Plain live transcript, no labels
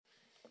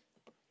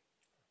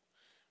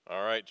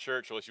All right,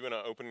 church, well, if you want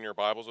to open your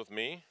Bibles with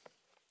me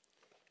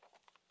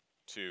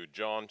to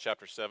John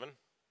chapter 7.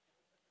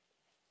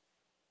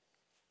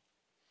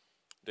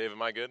 Dave,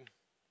 am I good?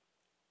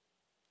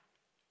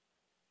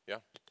 Yeah?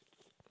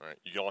 All right,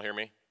 you can all hear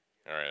me?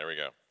 All right, there we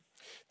go.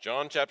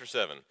 John chapter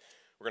 7.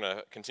 We're going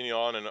to continue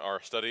on in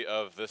our study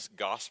of this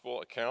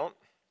gospel account.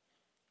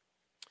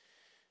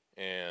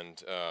 And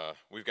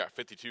we've got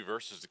 52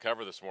 verses to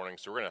cover this morning,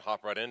 so we're going to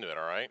hop right into it,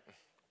 all right?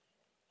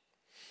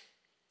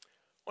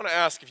 I want to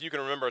ask if you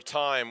can remember a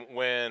time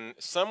when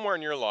somewhere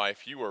in your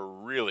life you were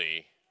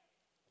really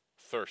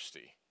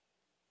thirsty.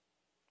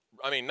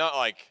 I mean, not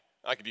like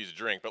I could use a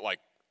drink, but like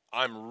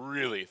I'm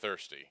really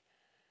thirsty.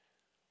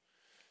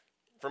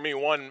 For me,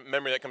 one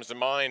memory that comes to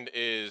mind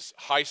is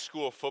high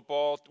school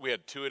football. We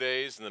had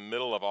two-a-days in the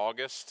middle of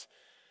August,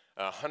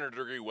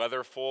 100-degree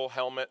weather, full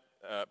helmet,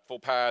 full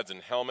pads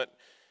and helmet,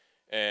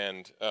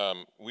 and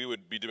we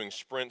would be doing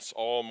sprints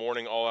all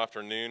morning, all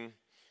afternoon.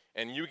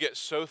 And you get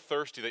so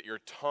thirsty that your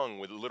tongue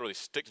would literally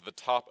stick to the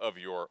top of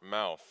your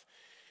mouth.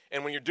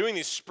 And when you're doing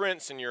these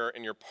sprints and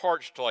you're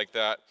parched like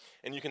that,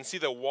 and you can see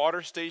the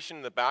water station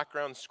in the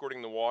background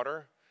squirting the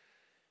water,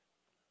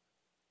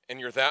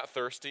 and you're that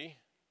thirsty,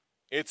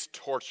 it's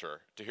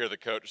torture to hear the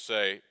coach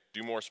say,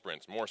 do more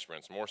sprints, more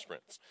sprints, more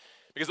sprints.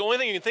 Because the only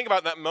thing you can think about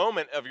in that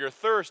moment of your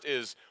thirst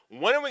is,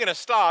 when are we going to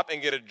stop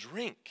and get a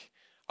drink?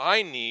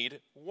 I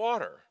need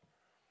water.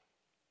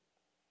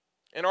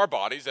 And our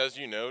bodies, as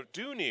you know,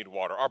 do need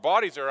water. Our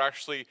bodies are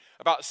actually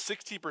about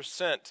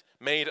 60%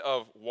 made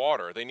of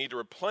water. They need to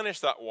replenish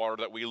that water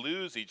that we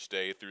lose each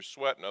day through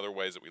sweat and other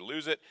ways that we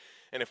lose it.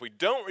 And if we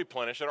don't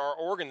replenish it, our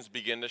organs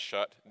begin to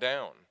shut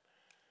down.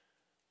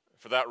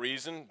 For that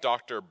reason,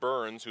 Dr.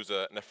 Burns, who's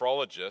a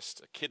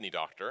nephrologist, a kidney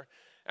doctor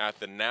at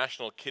the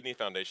National Kidney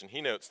Foundation, he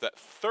notes that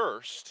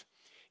thirst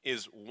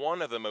is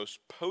one of the most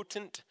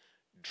potent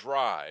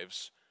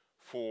drives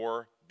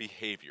for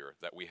behavior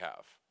that we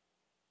have.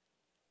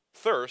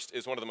 Thirst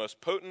is one of the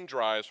most potent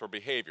drives for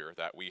behavior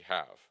that we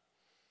have.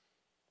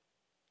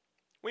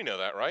 We know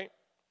that, right?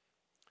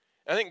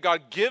 I think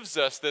God gives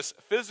us this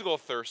physical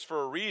thirst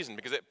for a reason,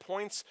 because it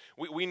points,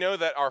 we know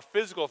that our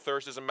physical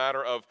thirst is a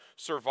matter of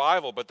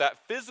survival, but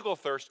that physical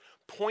thirst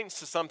points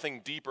to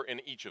something deeper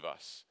in each of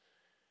us.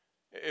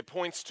 It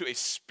points to a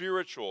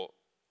spiritual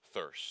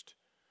thirst,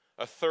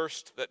 a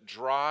thirst that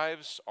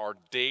drives our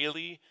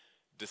daily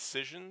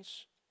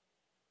decisions,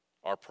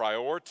 our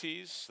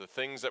priorities, the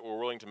things that we're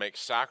willing to make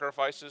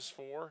sacrifices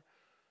for.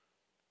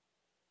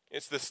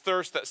 It's this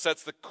thirst that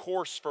sets the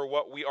course for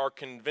what we are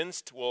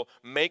convinced will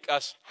make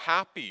us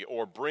happy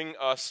or bring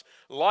us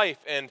life.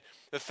 And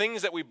the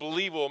things that we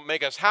believe will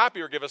make us happy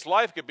or give us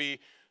life could be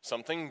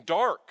something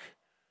dark,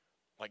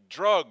 like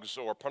drugs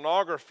or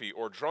pornography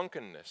or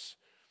drunkenness.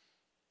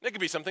 It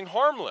could be something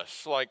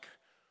harmless, like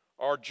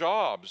our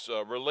jobs,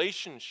 a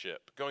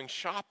relationship, going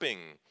shopping,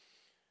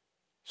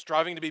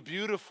 striving to be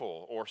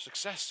beautiful or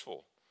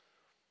successful.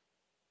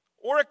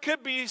 Or it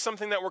could be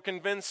something that we're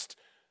convinced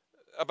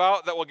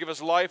about that will give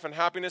us life and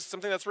happiness,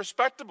 something that's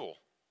respectable,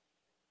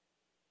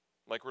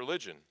 like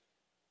religion.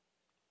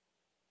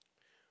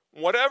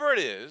 Whatever it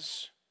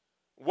is,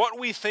 what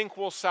we think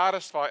will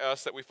satisfy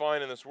us that we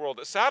find in this world,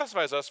 it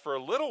satisfies us for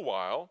a little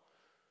while,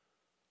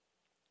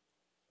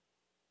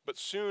 but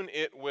soon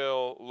it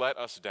will let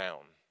us down.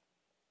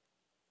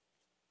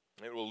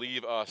 It will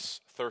leave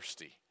us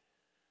thirsty.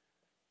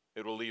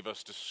 It will leave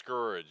us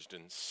discouraged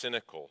and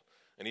cynical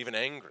and even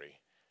angry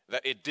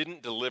that it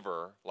didn't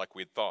deliver like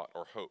we'd thought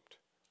or hoped.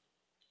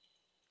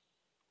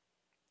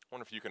 I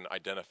wonder if you can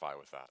identify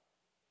with that,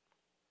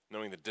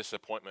 knowing the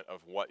disappointment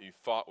of what you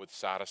thought would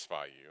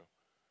satisfy you,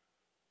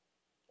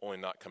 only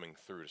not coming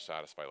through to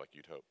satisfy like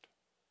you'd hoped.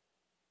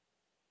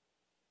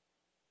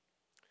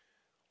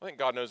 I think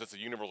God knows that's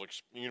a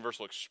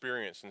universal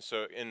experience, and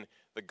so in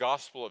the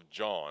Gospel of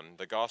John,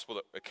 the Gospel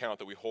account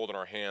that we hold in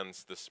our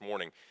hands this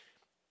morning,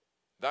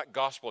 that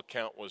gospel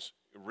account was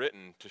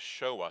written to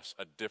show us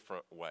a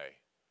different way.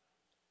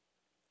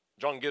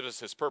 John gives us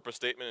his purpose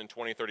statement in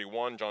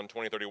 20:31. John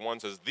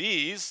 20:31 says,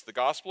 "These, the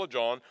Gospel of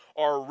John,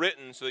 are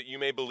written so that you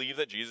may believe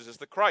that Jesus is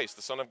the Christ,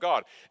 the Son of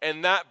God,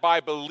 and that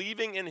by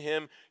believing in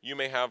him you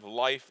may have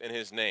life in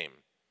his name."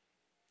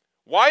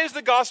 Why is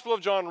the Gospel of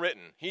John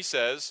written? He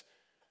says,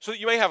 so that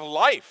you may have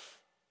life.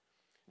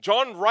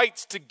 John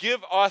writes to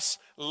give us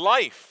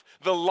life,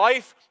 the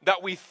life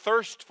that we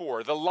thirst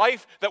for, the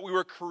life that we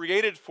were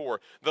created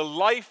for, the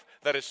life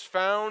that is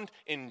found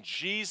in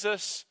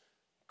Jesus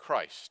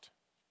Christ.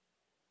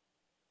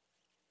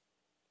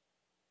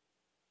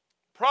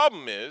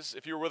 Problem is,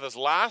 if you were with us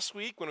last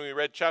week when we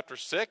read chapter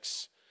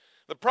 6,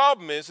 the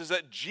problem is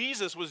that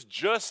Jesus was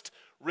just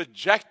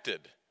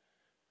rejected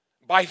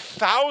by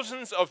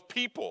thousands of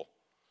people.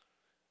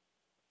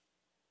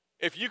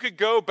 If you could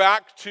go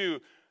back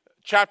to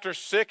chapter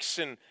 6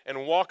 and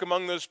walk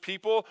among those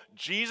people,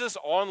 Jesus'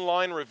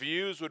 online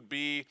reviews would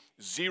be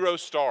 0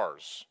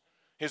 stars.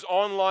 His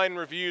online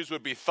reviews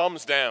would be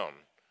thumbs down.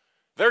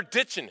 They're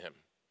ditching him.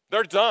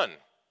 They're done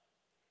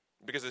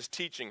because his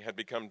teaching had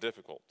become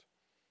difficult.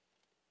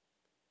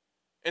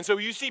 And so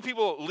you see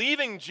people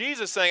leaving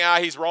Jesus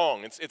saying, he's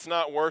wrong. It's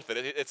not worth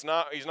it.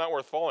 He's not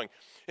worth following.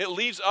 It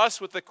leaves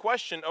us with the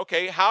question,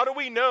 okay, how do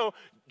we know?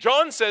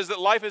 John says that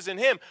life is in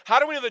him. How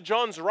do we know that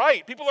John's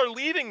right? People are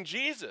leaving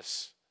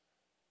Jesus.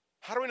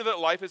 How do we know that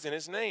life is in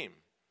his name?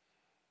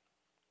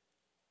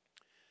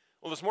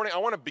 Well, this morning I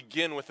want to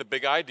begin with the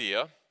big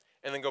idea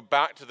and then go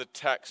back to the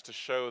text to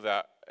show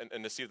that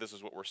and to see if this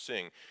is what we're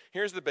seeing.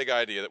 Here's the big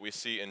idea that we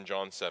see in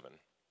John 7.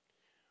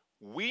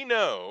 We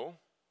know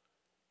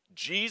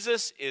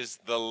Jesus is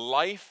the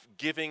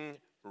life-giving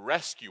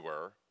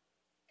rescuer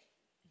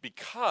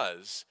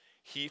because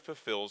he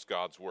fulfills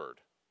God's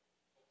word.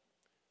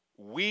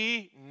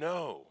 We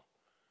know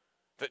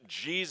that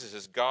Jesus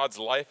is God's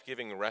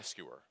life-giving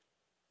rescuer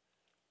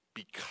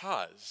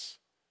because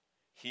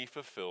he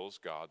fulfills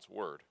God's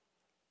word.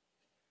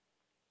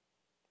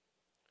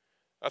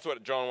 That's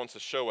what John wants to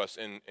show us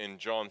in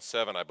John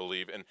 7, I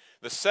believe. And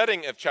the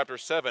setting of chapter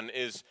 7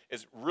 is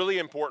really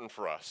important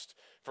for us.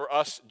 For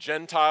us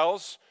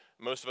Gentiles,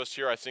 most of us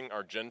here, I think,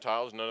 are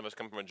Gentiles. None of us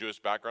come from a Jewish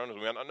background,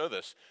 we might not know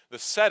this. The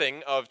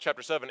setting of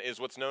chapter 7 is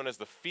what's known as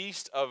the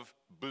Feast of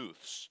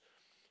Booths.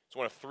 It's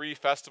one of 3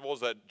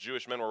 festivals that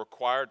Jewish men were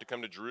required to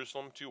come to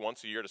Jerusalem to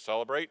once a year to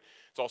celebrate.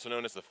 It's also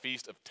known as the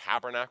Feast of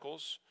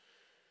Tabernacles.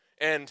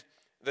 And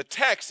the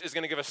text is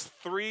going to give us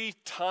 3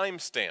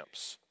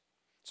 timestamps.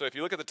 So if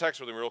you look at the text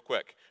with me real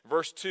quick.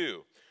 Verse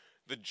 2,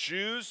 the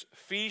Jews'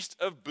 Feast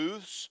of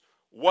Booths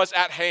was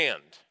at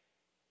hand.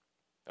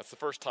 That's the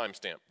first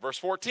timestamp. Verse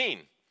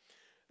 14,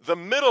 the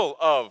middle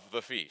of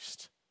the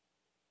feast.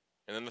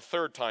 And then the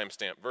third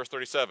timestamp, verse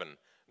 37,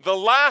 the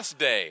last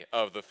day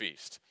of the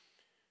feast.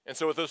 And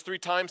so with those 3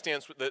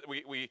 timestamps,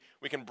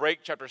 we can break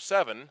chapter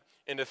 7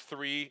 into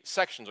 3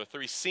 sections or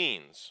 3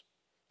 scenes.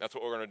 That's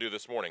what we're going to do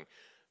this morning.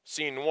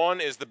 Scene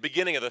 1 is the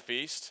beginning of the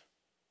feast,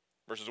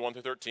 verses 1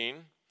 through 13.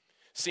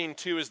 Scene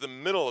 2 is the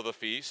middle of the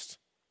feast,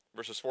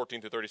 verses 14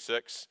 through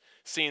 36.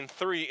 Scene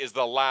 3 is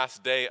the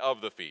last day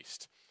of the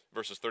feast,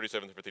 verses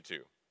 37 through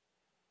 52.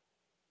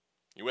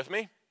 You with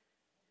me?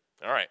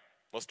 All right,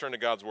 let's turn to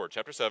God's word.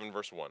 Chapter 7,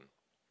 verse 1.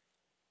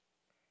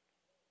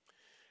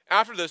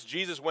 After this,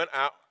 Jesus went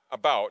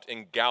about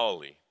in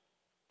Galilee.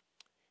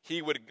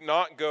 He would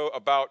not go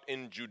about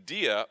in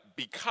Judea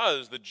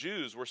because the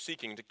Jews were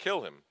seeking to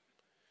kill him.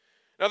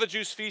 Now the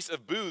Jews' Feast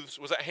of Booths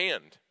was at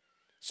hand.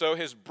 So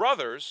his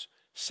brothers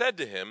said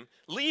to him,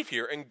 leave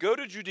here and go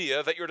to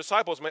Judea that your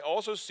disciples may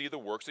also see the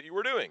works that you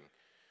are doing.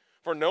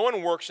 For no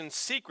one works in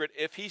secret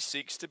if he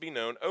seeks to be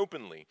known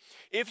openly.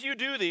 If you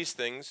do these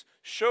things,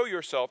 show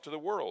yourself to the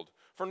world.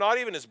 For not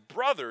even his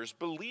brothers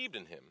believed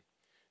in him.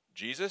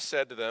 Jesus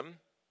said to them,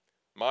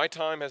 my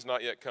time has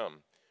not yet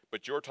come,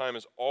 but your time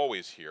is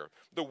always here.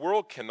 The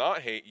world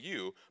cannot hate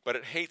you, but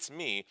it hates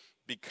me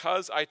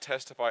because I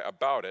testify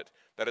about it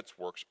that its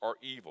works are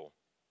evil.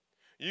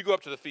 You go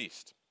up to the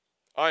feast.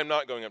 I am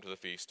not going up to the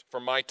feast, for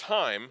my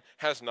time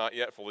has not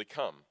yet fully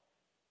come.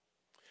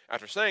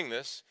 After saying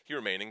this, he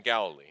remained in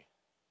Galilee.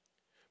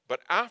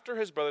 But after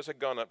his brothers had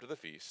gone up to the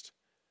feast,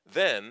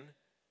 then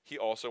he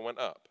also went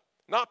up,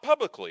 not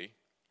publicly,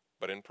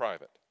 but in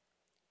private.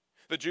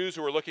 The Jews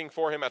who were looking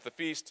for him at the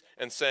feast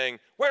and saying,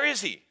 where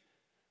is he?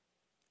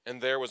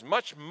 And there was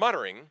much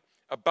muttering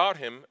about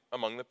him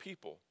among the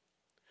people.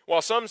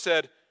 While some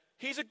said,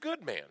 he's a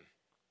good man.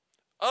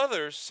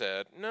 Others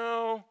said,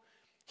 no,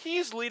 he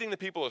is leading the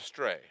people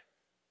astray.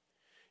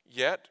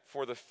 Yet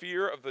for the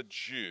fear of the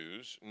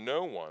Jews,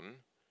 no one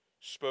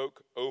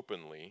spoke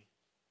openly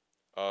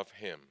of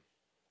him.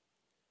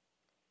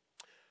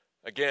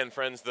 Again,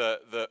 friends,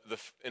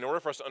 in order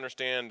for us to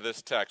understand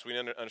this text, we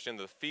need to understand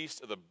the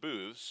Feast of the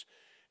Booths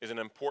is an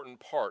important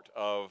part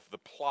of the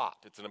plot.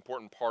 It's an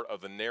important part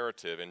of the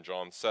narrative in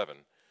John 7.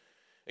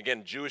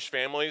 Again, Jewish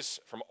families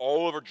from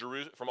all over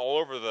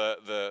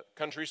the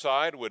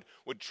countryside would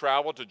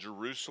travel to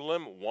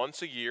Jerusalem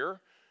once a year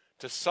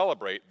to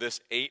celebrate this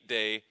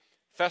 8-day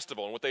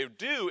festival. And what they would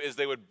do is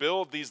they would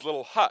build these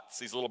little huts,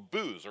 these little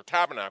booths or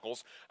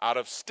tabernacles out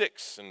of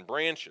sticks and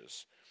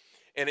branches.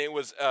 And it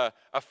was a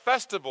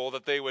festival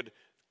that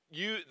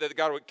that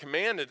God would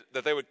commanded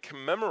that they would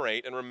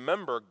commemorate and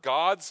remember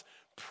God's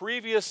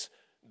previous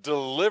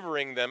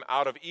delivering them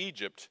out of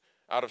Egypt,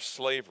 out of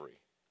slavery.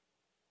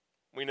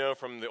 We know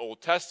from the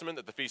Old Testament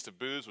that the Feast of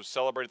Booths was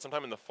celebrated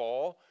sometime in the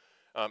fall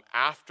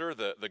after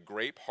the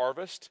grape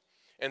harvest.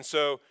 And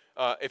so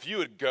if you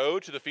would go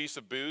to the Feast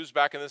of Booths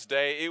back in this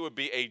day, it would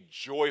be a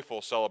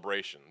joyful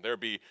celebration. There would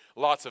be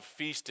lots of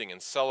feasting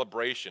and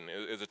celebration.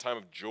 It was a time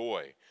of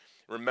joy,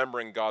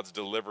 remembering God's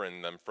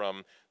delivering them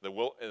from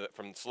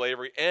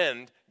slavery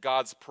and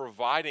God's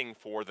providing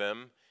for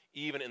them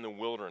even in the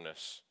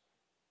wilderness.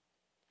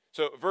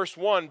 So verse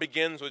 1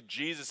 begins with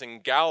Jesus in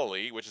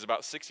Galilee, which is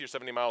about 60 or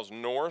 70 miles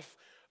north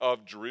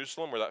of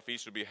Jerusalem, where that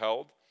feast would be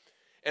held.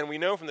 And we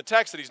know from the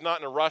text that he's not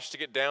in a rush to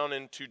get down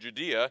into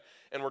Judea,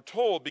 and we're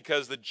told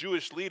because the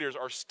Jewish leaders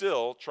are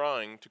still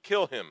trying to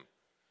kill him.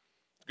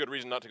 It's a good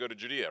reason not to go to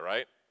Judea,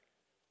 right?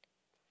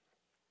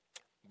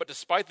 But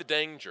despite the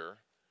danger,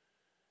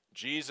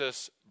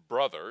 Jesus'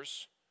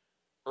 brothers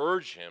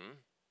urge him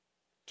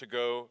to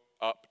go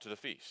up to the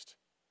feast.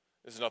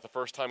 This is not the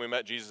first time we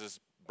met Jesus'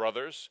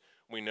 brothers.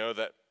 We know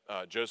that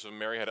Joseph and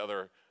Mary had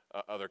other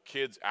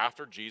kids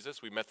after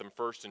Jesus. We met them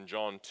first in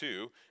John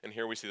 2, and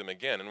here we see them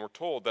again. And we're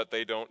told that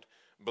they don't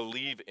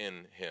believe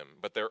in him,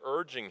 but they're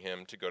urging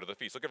him to go to the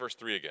feast. Look at verse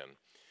 3 again.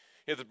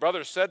 Here the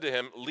brothers said to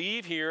him,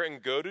 "Leave here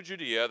and go to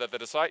Judea,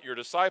 that your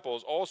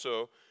disciples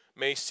also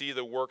may see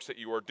the works that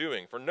you are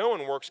doing. For no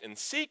one works in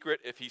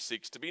secret if he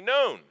seeks to be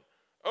known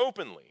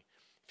openly.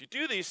 If you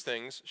do these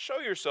things, show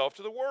yourself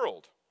to the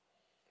world."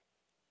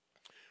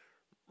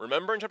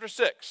 Remember in chapter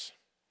 6,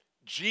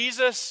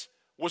 Jesus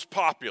was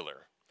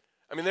popular.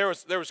 I mean, there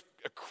was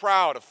a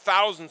crowd of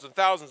thousands and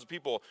thousands of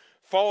people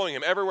following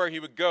him everywhere he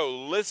would go,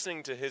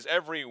 listening to his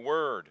every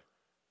word.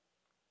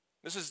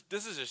 This is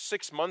just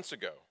 6 months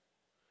ago.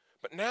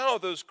 But now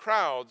those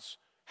crowds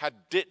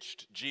had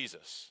ditched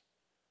Jesus.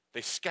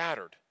 They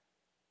scattered.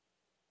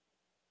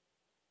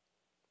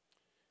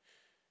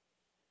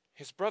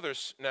 His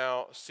brothers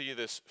now see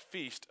this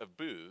feast of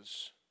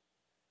booths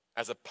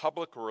as a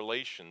public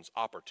relations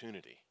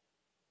opportunity.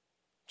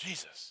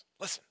 Jesus,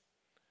 listen,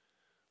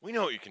 we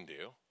know what you can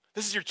do.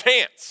 This is your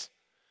chance.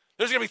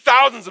 There's going to be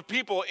thousands of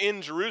people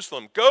in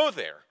Jerusalem. Go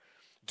there.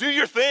 Do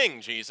your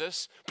thing,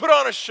 Jesus. Put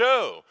on a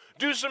show.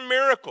 Do some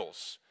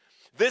miracles.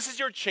 This is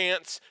your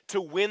chance to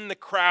win the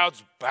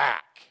crowds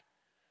back.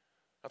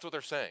 That's what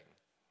they're saying.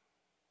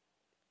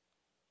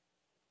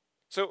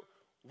 So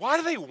why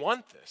do they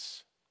want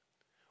this?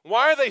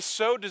 Why are they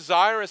so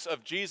desirous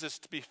of Jesus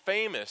to be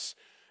famous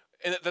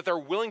and that they're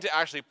willing to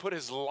actually put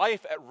his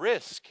life at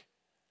risk?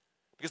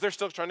 Because they're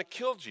still trying to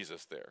kill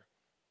Jesus there.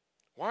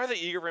 Why are they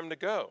eager for him to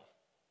go?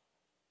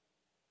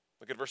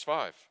 Look at verse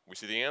 5. We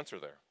see the answer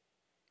there.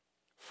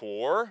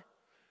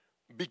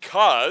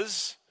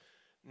 Because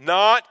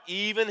not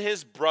even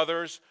his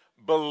brothers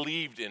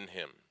believed in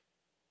him.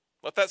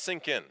 Let that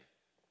sink in.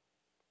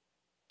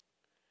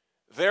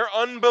 Their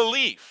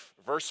unbelief,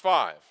 verse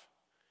 5,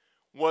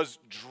 was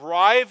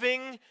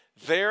driving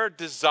their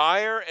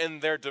desire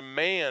and their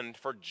demand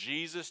for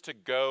Jesus to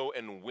go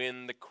and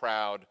win the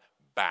crowd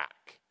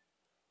back.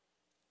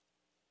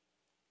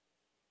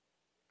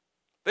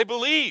 They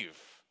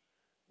believe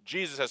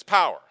Jesus has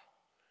power.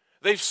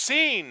 They've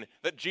seen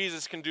that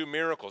Jesus can do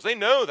miracles. They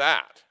know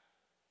that.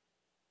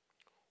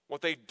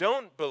 What they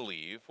don't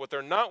believe, what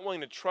they're not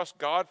willing to trust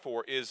God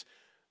for, is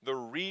the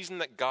reason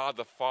that God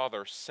the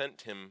Father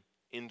sent him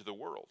into the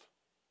world.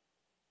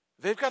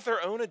 They've got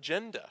their own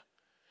agenda.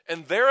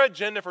 And their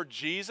agenda for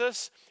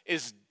Jesus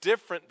is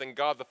different than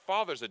God the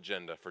Father's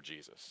agenda for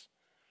Jesus.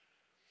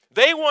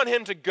 They want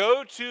him to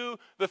go to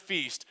the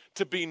feast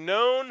to be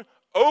known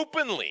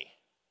openly,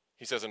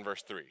 he says in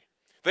verse 3.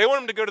 They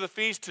want him to go to the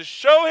feast to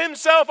show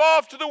himself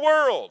off to the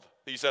world,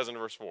 he says in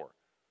verse 4.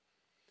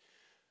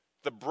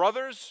 The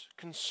brothers'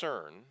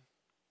 concern,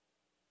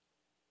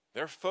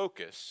 their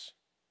focus,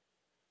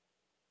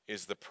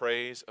 is the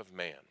praise of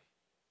man.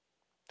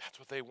 That's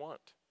what they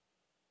want.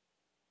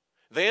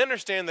 They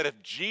understand that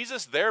if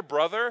Jesus, their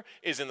brother,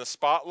 is in the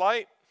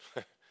spotlight,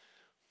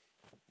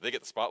 they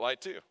get the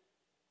spotlight too.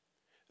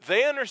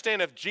 They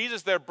understand if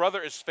Jesus, their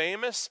brother, is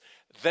famous,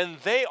 then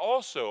they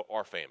also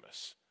are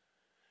famous.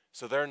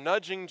 So they're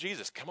nudging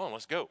Jesus. Come on,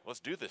 let's go. Let's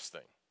do this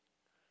thing.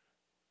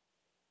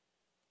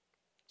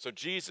 So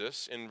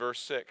Jesus, in verse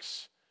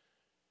 6,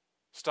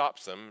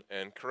 stops them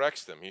and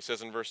corrects them. He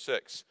says in verse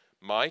 6,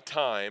 "My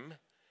time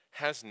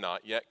has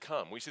not yet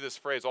come." We see this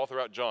phrase all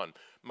throughout John.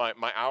 My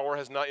hour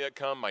has not yet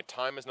come. My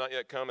time has not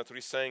yet come. That's what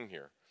he's saying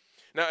here.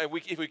 Now, if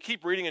we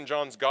keep reading in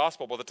John's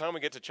gospel, by the time we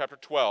get to chapter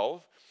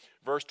 12,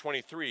 verse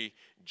 23,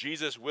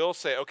 Jesus will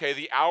say, okay,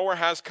 the hour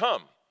has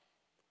come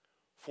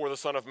for the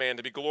Son of Man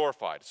to be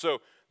glorified.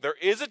 So there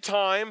is a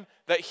time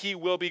that he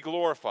will be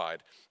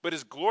glorified, but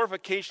his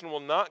glorification will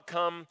not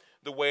come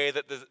the way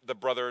that the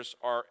brothers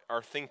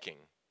are thinking.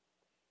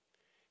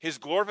 His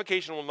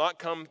glorification will not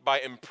come by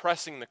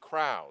impressing the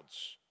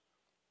crowds.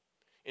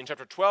 In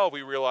chapter 12,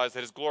 we realize that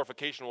his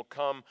glorification will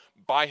come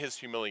by his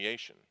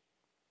humiliation.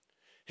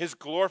 His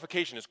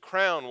glorification, his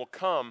crown, will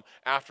come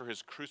after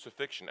his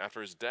crucifixion,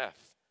 after his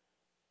death.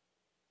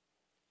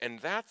 And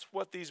that's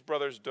what these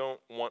brothers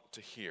don't want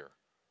to hear.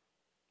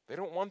 They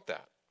don't want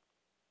that.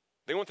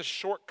 They want the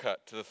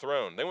shortcut to the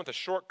throne. They want the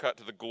shortcut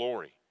to the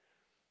glory.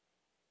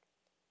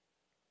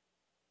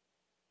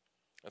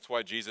 That's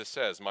why Jesus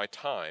says, "My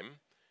time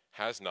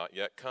has not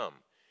yet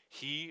come."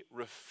 He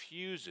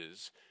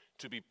refuses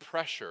to be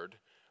pressured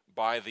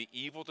by the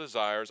evil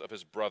desires of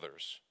his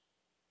brothers.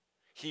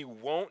 He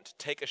won't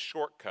take a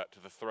shortcut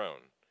to the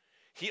throne.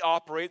 He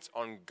operates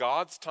on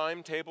God's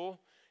timetable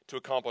to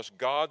accomplish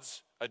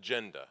God's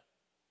agenda,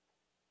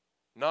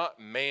 not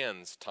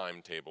man's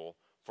timetable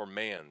for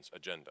man's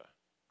agenda.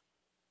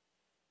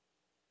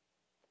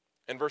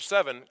 And verse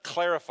 7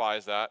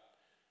 clarifies that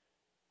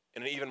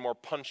in an even more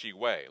punchy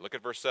way. Look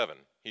at verse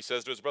 7. He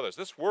says to his brothers,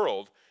 "This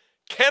world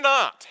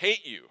cannot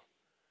hate you,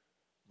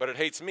 but it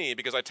hates me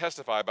because I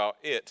testify about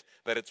it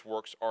that its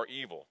works are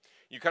evil."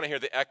 You kind of hear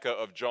the echo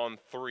of John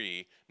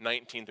 3,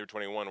 19 through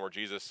 21, where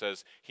Jesus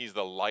says he's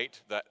the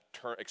light that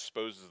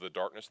exposes the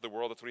darkness of the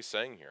world. That's what he's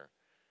saying here.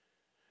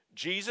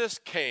 Jesus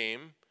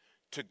came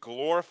to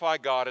glorify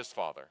God as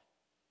Father.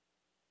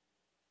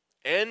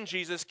 And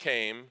Jesus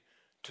came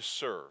to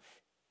serve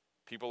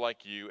people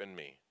like you and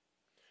me.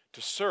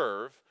 To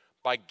serve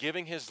by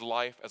giving his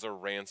life as a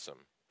ransom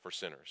for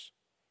sinners.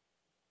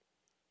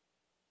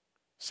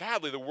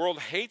 Sadly, the world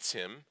hates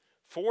him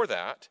for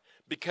that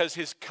because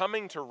his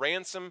coming to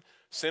ransom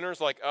sinners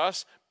like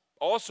us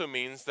also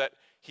means that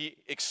he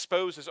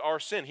exposes our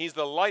sin. He's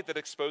the light that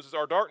exposes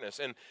our darkness,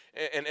 and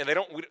they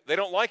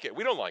don't like it.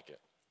 We don't like it.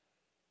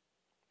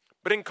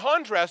 But in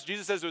contrast,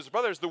 Jesus says to his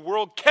brothers, the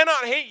world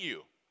cannot hate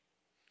you.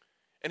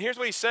 And here's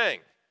what he's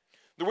saying.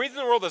 The reason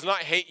the world does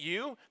not hate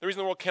you, the reason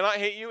the world cannot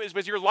hate you is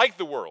because you're like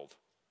the world.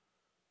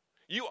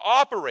 You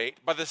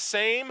operate by the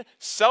same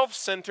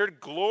self-centered,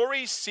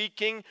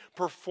 glory-seeking,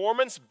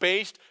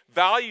 performance-based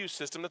value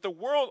system that the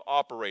world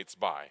operates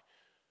by.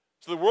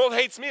 So the world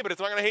hates me, but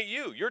it's not going to hate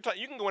you. You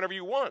can go whenever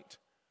you want.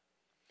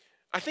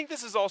 I think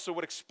this is also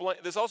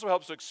this also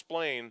helps to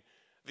explain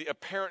the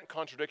apparent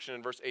contradiction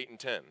in verse 8 and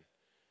 10.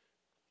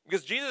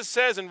 Because Jesus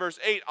says in verse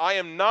 8, I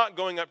am not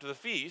going up to the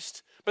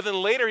feast, but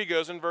then later he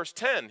goes in verse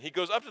 10, he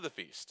goes up to the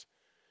feast.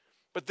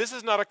 But this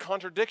is not a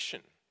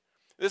contradiction.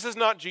 This is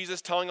not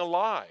Jesus telling a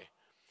lie.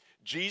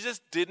 Jesus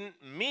didn't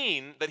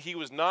mean that he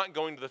was not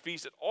going to the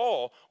feast at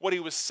all. What he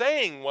was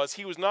saying was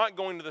he was not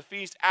going to the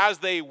feast as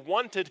they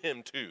wanted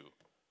him to.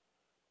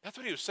 That's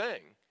what he was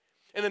saying.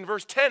 And then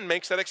verse 10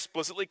 makes that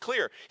explicitly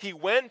clear. He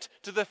went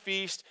to the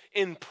feast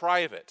in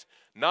private,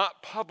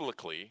 not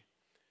publicly,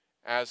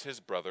 as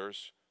his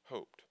brothers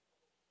hoped.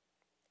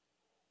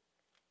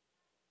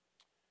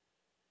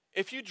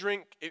 If you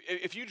drink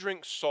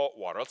salt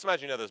water, let's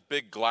imagine you have this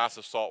big glass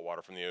of salt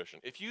water from the ocean.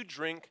 If you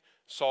drink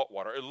salt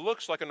water, it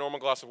looks like a normal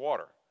glass of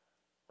water,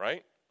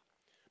 right?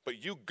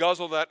 But you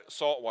guzzle that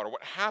salt water.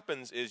 What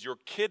happens is your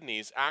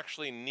kidneys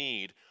actually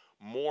need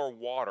more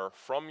water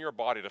from your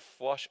body to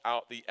flush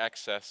out the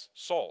excess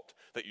salt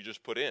that you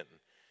just put in.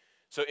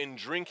 So in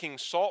drinking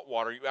salt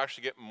water, you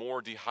actually get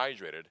more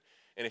dehydrated.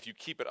 And if you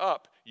keep it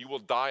up, you will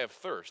die of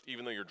thirst,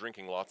 even though you're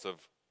drinking lots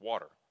of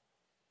water.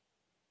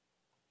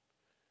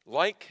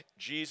 Like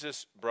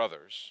Jesus'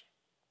 brothers,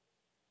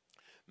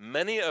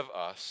 many of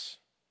us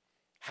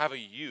have a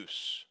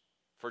use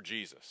for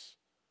Jesus.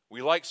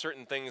 We like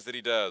certain things that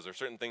he does or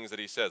certain things that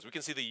he says. We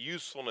can see the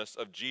usefulness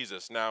of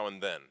Jesus now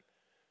and then.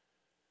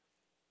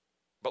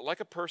 But like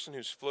a person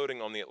who's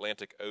floating on the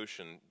Atlantic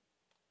Ocean,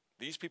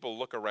 these people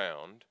look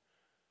around.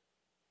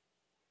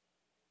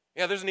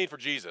 Yeah, there's a need for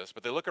Jesus,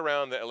 but they look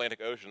around the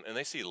Atlantic Ocean and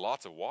they see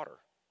lots of water.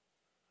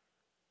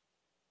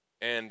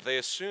 And they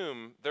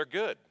assume they're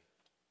good.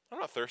 I'm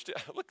not thirsty.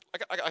 Look,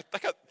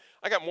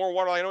 I got more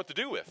water than I know what to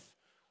do with.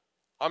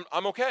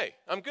 I'm okay.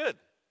 I'm good.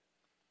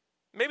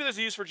 Maybe there's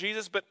a use for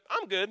Jesus, but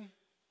I'm good.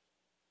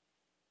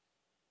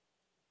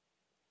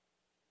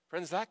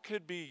 Friends, that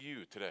could be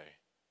you today.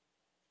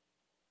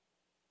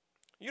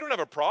 You don't have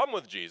a problem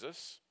with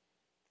Jesus,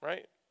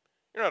 right?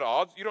 You're not at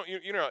odds. You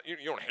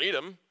don't hate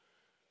him,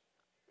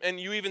 and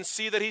you even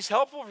see that he's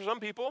helpful for some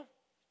people.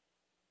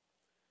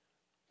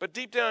 But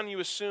deep down, you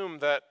assume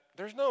that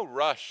there's no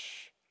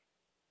rush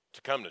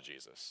to come to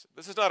Jesus.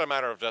 This is not a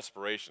matter of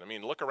desperation. I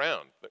mean, look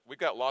around. We've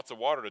got lots of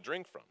water to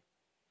drink from.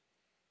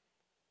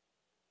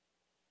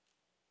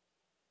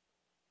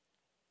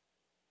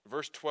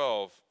 Verse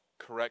 12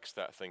 corrects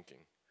that thinking.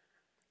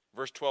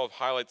 Verse 12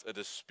 highlights a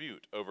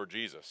dispute over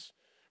Jesus.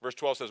 Verse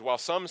 12 says, while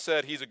some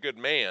said he's a good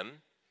man,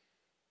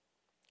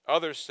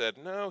 others said,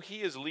 no,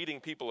 he is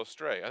leading people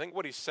astray. I think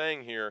what he's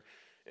saying here,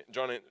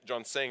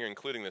 John's saying here,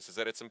 including this, is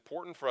that it's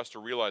important for us to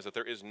realize that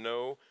there is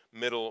no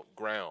middle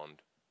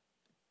ground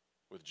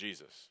with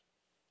Jesus.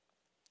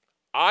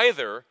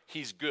 Either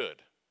he's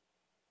good,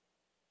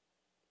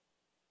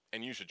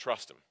 and you should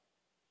trust him,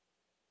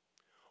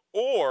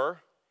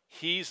 or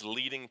he's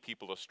leading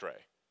people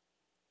astray.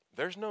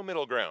 There's no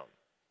middle ground.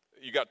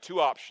 You got two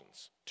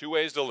options, two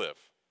ways to live.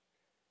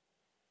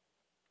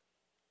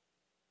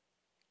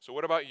 So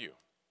what about you,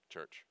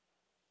 church?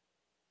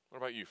 What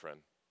about you, friend?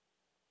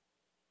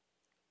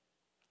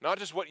 Not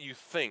just what you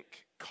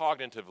think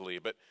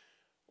cognitively, but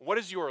what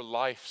does your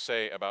life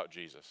say about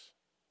Jesus?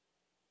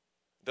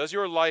 Does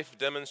your life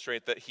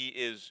demonstrate that he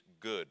is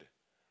good?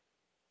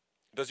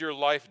 Does your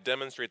life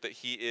demonstrate that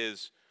he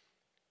is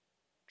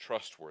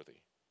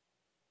trustworthy?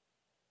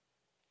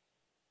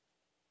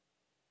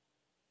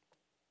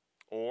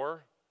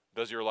 Or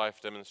does your life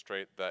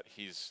demonstrate that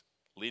he's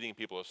leading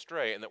people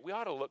astray and that we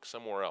ought to look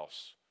somewhere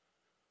else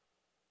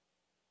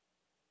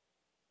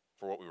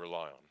for what we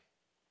rely on?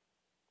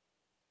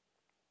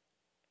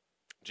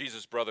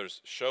 Jesus' brothers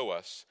show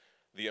us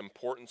the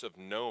importance of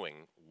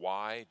knowing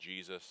why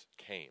Jesus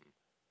came.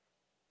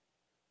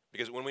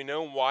 Because when we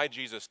know why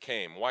Jesus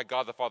came, why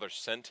God the Father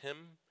sent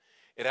him,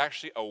 it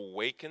actually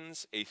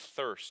awakens a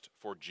thirst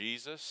for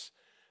Jesus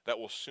that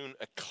will soon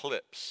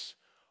eclipse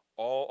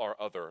all our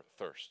other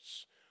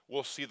thirsts.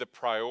 We'll see the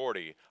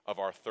priority of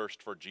our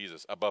thirst for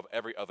Jesus above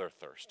every other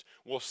thirst.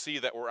 We'll see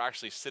that we're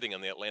actually sitting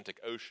in the Atlantic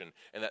Ocean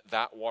and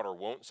that water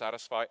won't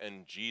satisfy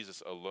and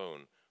Jesus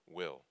alone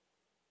will.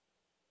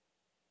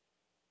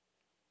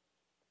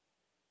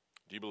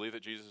 Do you believe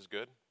that Jesus is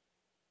good?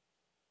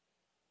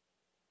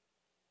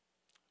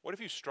 What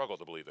if you struggle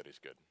to believe that he's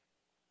good?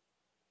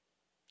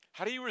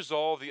 How do you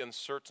resolve the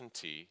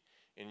uncertainty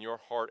in your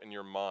heart and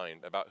your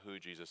mind about who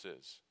Jesus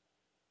is?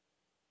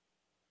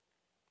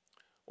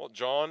 Well,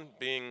 John,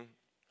 being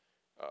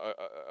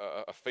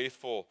a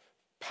faithful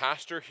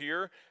pastor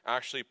here,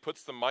 actually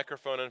puts the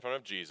microphone in front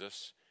of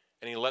Jesus,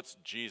 and he lets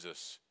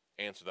Jesus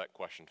answer that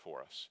question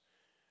for us.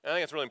 And I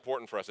think it's really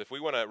important for us. If we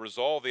want to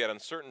resolve that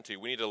uncertainty,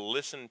 we need to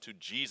listen to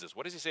Jesus.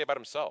 What does he say about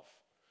himself?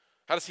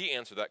 How does he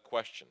answer that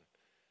question?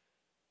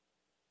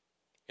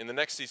 In the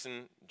next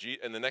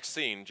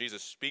scene,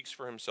 Jesus speaks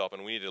for himself,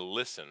 and we need to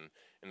listen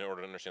in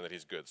order to understand that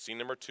he's good. Scene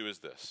number 2 is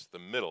this, the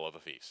middle of the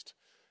feast.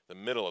 The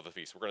middle of the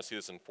feast. We're going to see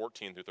this in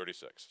 14 through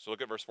 36. So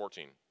look at verse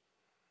 14.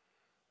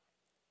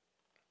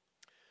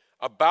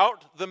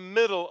 About the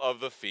middle of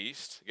the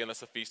feast, again,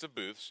 that's the Feast of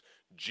Booths,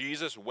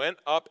 Jesus went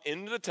up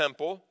into the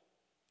temple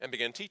and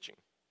began teaching.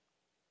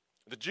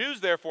 The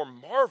Jews therefore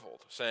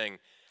marveled, saying,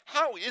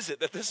 "How is it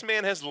that this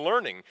man has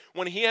learning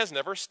when he has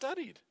never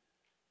studied?"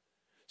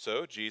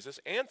 So Jesus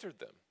answered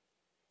them,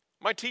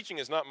 "My teaching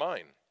is not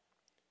mine,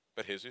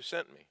 but his who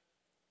sent me.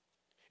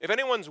 If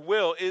anyone's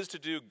will is to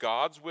do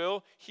God's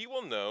will, he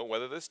will know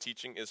whether this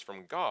teaching is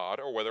from God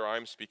or whether I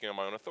am speaking on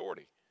my own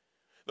authority.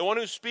 The one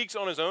who speaks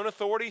on his own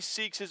authority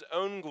seeks his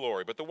own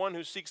glory, but the one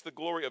who seeks the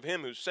glory of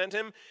him who sent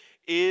him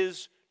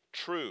is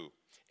true,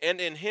 and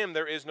in him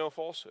there is no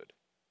falsehood.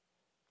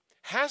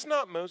 Has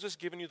not Moses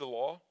given you the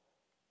law?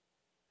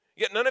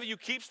 Yet none of you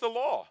keeps the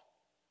law.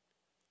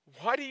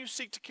 Why do you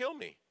seek to kill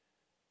me?"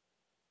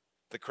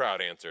 The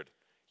crowd answered,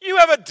 "You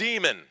have a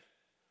demon.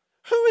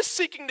 Who is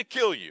seeking to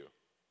kill you?"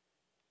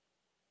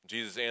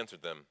 Jesus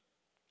answered them,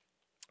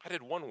 "I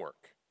did one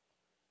work,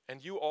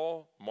 and you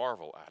all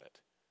marvel at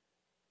it.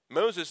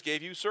 Moses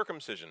gave you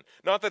circumcision,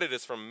 not that it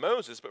is from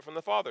Moses, but from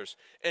the fathers.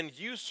 And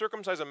you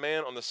circumcise a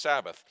man on the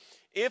Sabbath.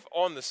 If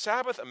on the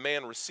Sabbath a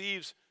man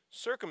receives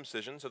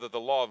circumcision so that the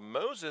law of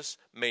Moses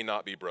may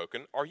not be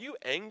broken, are you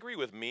angry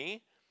with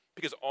me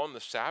because on the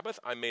Sabbath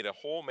I made a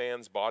whole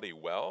man's body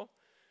well?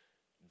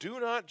 Do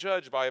not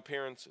judge by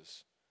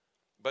appearances,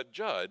 but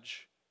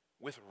judge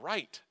with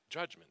right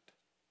judgment."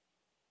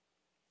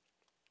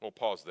 We'll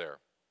pause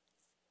there.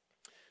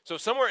 So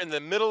somewhere in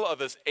the middle of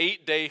this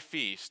 8-day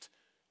feast,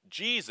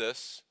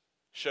 Jesus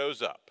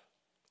shows up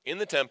in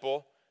the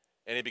temple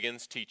and he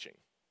begins teaching.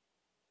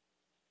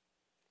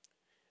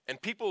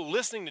 And people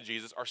listening to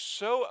Jesus are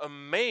so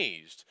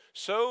amazed,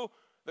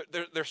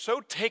 they're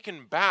so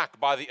taken back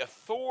by the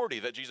authority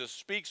that Jesus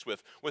speaks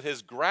with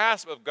his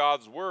grasp of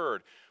God's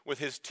word, with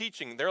his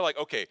teaching. They're like,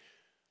 okay,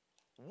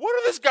 what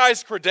are this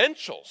guy's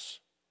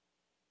credentials?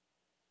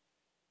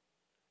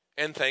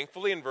 And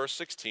thankfully, in verse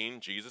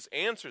 16, Jesus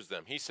answers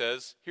them. He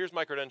says, "Here's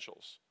my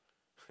credentials.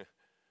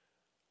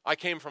 I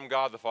came from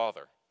God the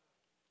Father."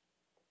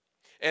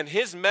 And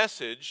his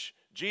message,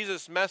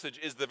 Jesus' message,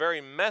 is the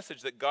very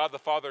message that God the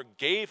Father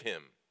gave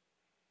him.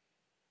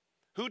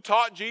 Who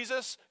taught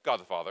Jesus? God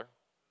the Father.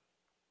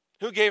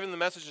 Who gave him the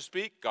message to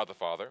speak? God the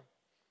Father.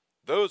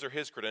 Those are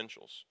his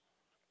credentials.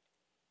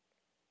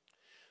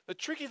 The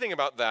tricky thing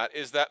about that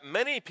is that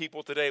many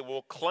people today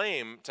will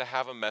claim to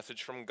have a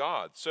message from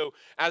God. So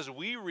as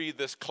we read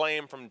this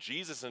claim from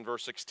Jesus in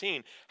verse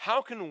 16,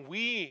 how can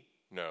we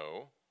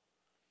know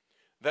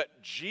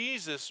that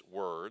Jesus'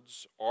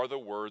 words are the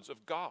words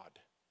of God?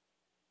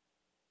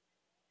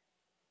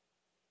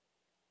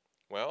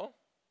 Well,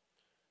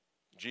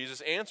 Jesus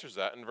answers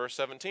that in verse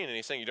 17, and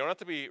he's saying you don't have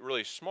to be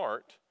really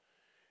smart.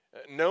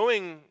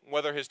 Knowing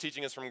whether his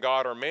teaching is from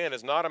God or man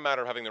is not a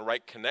matter of having the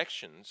right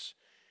connections.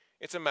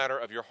 It's a matter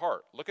of your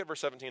heart. Look at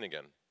verse 17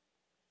 again.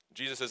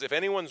 Jesus says, if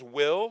anyone's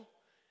will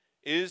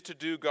is to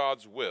do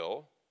God's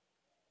will,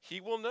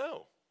 he will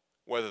know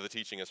whether the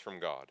teaching is from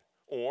God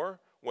or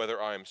whether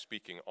I am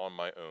speaking on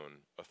my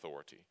own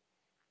authority.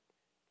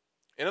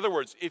 In other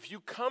words, if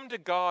you come to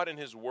God in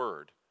his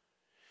word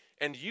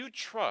and you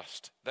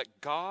trust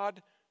that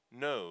God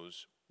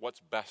knows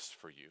what's best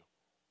for you,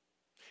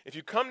 if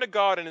you come to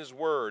God in his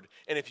word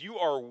and if you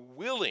are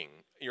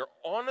willing, you're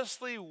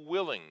honestly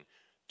willing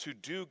to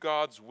do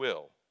God's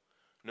will,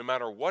 no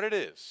matter what it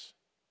is,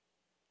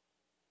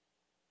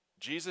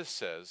 Jesus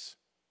says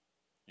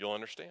you'll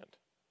understand.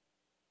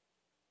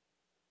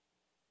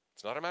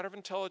 It's not a matter of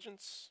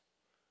intelligence.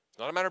 It's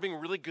not a matter of being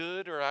really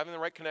good or having the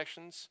right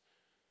connections.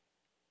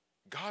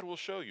 God will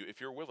show you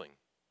if you're willing.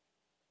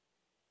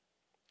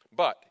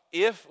 But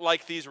if,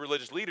 like these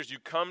religious leaders, you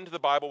come to the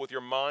Bible with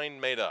your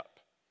mind made up,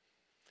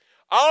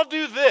 I'll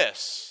do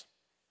this,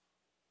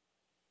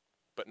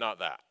 but not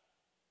that.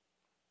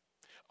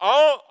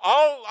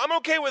 I'm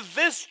okay with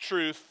this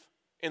truth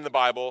in the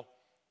Bible,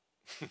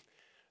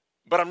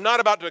 but I'm not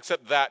about to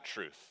accept that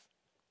truth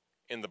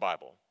in the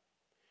Bible.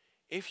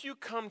 If you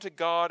come to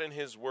God and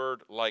his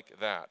word like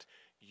that,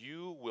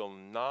 you will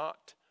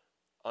not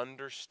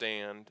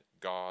understand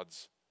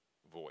God's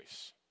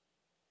voice.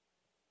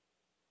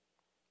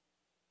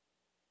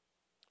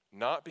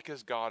 Not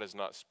because God is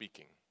not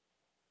speaking,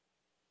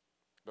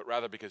 but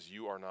rather because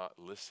you are not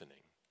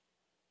listening.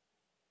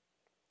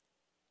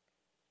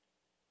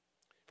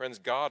 Friends,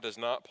 God does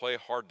not play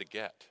hard to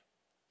get.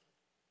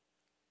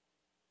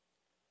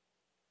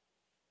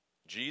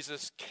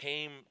 Jesus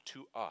came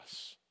to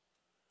us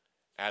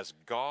as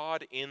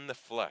God in the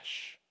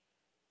flesh.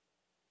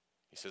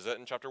 He says that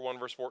in chapter 1,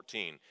 verse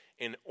 14,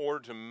 in order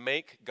to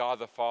make God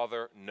the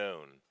Father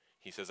known.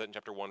 He says that in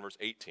chapter 1, verse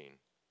 18.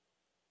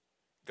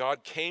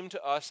 God came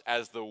to us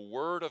as the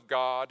Word of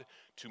God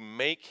to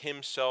make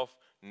himself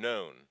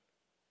known.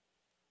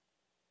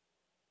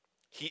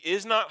 He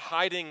is not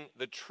hiding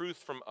the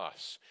truth from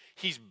us.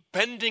 He's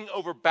bending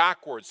over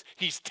backwards.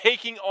 He's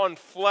taking on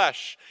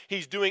flesh.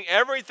 He's doing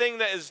everything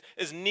that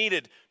is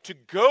needed to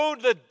go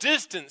the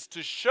distance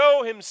to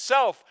show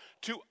himself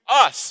to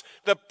us.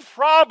 The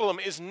problem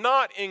is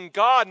not in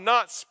God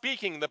not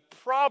speaking. The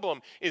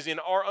problem is in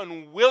our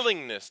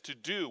unwillingness to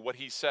do what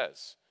he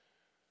says.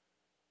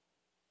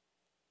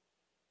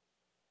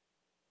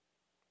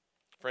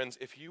 Friends,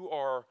 if you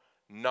are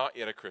not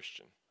yet a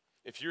Christian,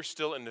 if you're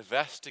still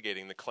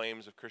investigating the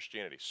claims of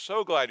Christianity,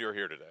 so glad you're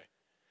here today.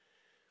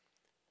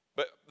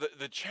 But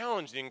the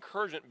challenge, the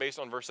encouragement based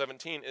on verse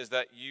 17 is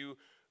that you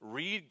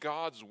read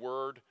God's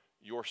word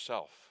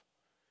yourself.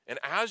 And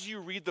as you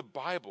read the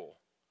Bible,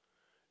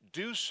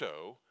 do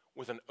so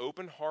with an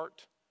open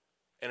heart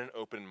and an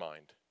open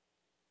mind.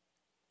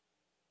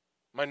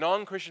 My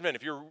non-Christian friend,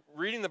 if you're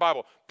reading the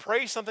Bible,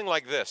 pray something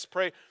like this.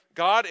 Pray,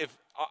 God, if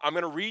I'm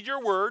going to read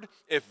your word,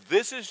 if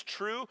this is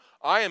true,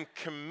 I am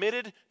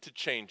committed to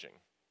changing.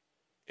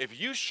 If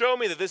you show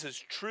me that this is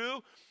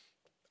true,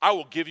 I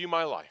will give you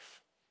my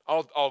life.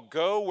 I'll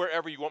go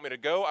wherever you want me to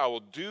go. I will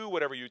do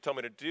whatever you tell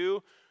me to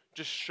do.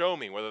 Just show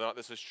me whether or not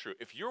this is true.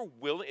 If you're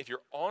willing, if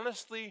you're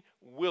honestly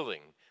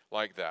willing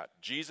like that,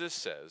 Jesus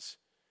says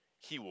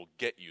he will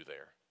get you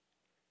there.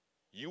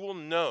 You will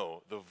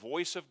know the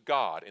voice of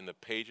God in the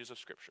pages of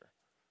Scripture.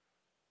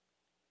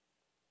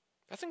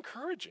 That's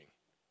encouraging.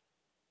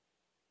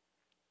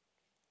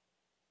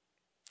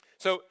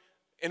 So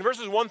in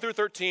verses 1 through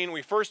 13,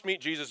 we first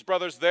meet Jesus'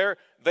 brothers.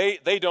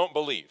 They don't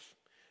believe.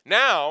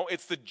 Now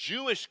it's the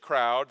Jewish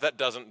crowd that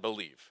doesn't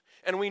believe.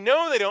 And we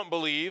know they don't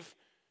believe,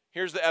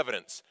 here's the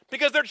evidence,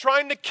 because they're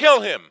trying to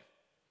kill him.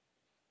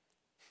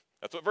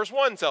 That's what verse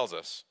 1 tells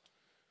us.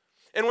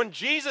 And when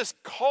Jesus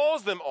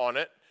calls them on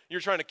it, you're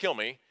trying to kill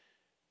me,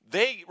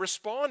 they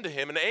respond to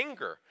him in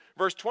anger.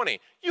 Verse 20,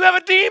 you have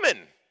a demon.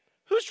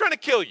 Who's trying to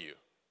kill you?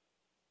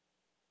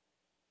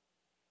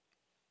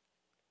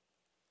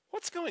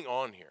 What's going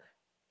on here?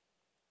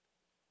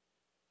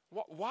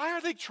 Why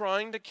are they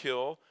trying to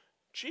kill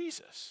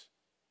Jesus?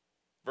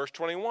 Verse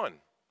 21,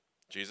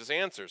 Jesus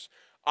answers,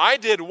 I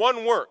did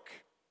one work,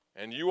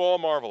 and you all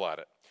marvel at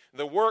it.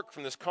 The work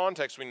from this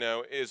context we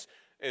know is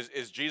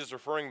Jesus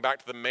referring back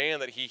to the man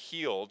that he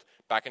healed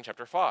back in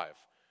chapter 5.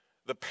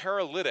 The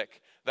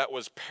paralytic that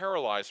was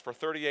paralyzed for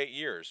 38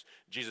 years.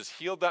 Jesus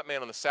healed that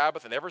man on the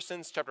Sabbath, and ever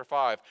since chapter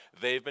 5,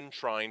 they've been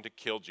trying to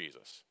kill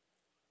Jesus.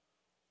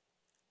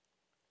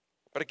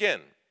 But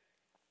again,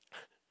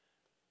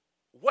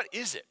 what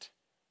is it?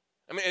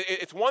 I mean,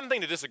 it's one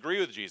thing to disagree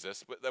with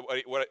Jesus,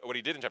 what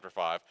he did in chapter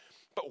 5,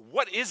 but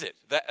what is it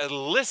that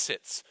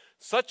elicits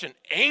such an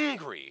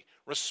angry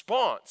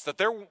response that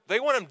they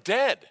want him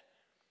dead?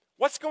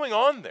 What's going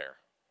on there?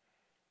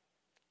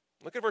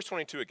 Look at verse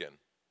 22 again.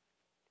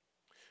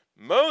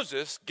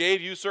 Moses gave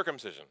you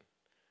circumcision.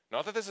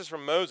 Not that this is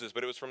from Moses,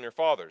 but it was from your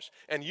fathers.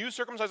 And you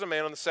circumcise a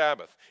man on the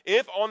Sabbath.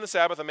 If on the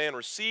Sabbath a man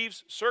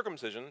receives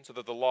circumcision so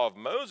that the law of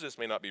Moses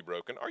may not be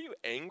broken, are you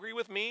angry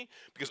with me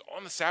because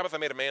on the Sabbath I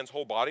made a man's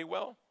whole body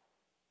well?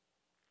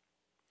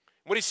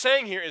 What he's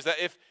saying here is that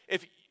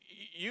if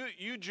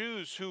you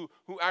Jews who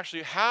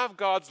actually have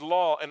God's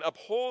law and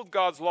uphold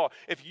God's law,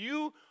 if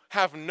you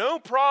have no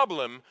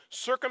problem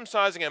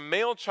circumcising a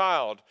male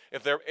child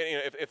if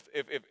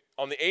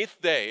on the 8th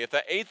day, if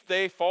that 8th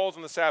day falls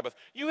on the Sabbath,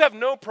 you have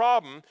no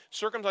problem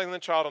circumcising the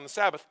child on the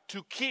Sabbath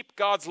to keep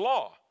God's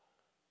law.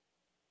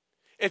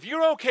 If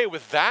you're okay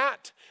with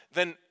that,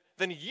 then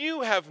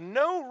you have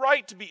no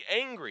right to be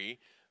angry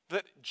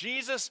that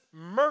Jesus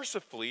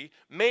mercifully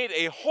made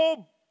a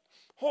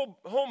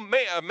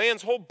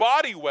man's whole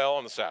body well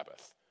on the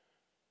Sabbath.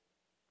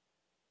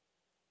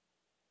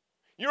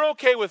 You're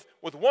okay with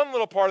one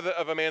little part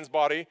of a man's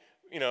body,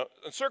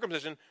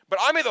 circumcision, but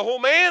I made the whole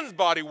man's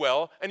body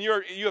well, and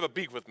you have a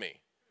beef with me.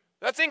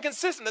 That's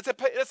inconsistent.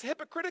 That's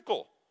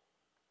hypocritical.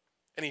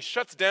 And he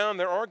shuts down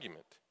their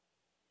argument.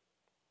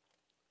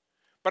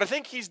 But I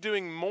think he's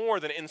doing more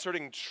than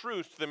inserting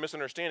truth to the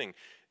misunderstanding.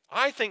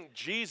 I think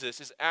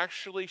Jesus is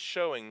actually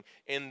showing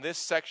in this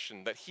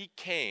section that he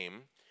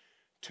came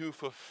to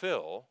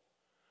fulfill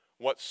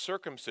what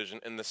circumcision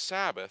and the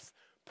Sabbath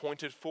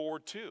pointed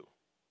forward to.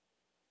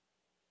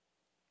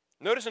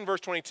 Notice in verse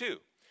 22,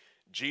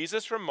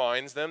 Jesus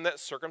reminds them that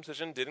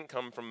circumcision didn't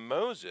come from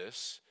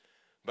Moses,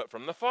 but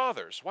from the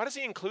fathers. Why does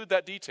he include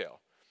that detail?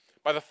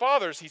 By the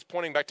fathers, he's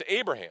pointing back to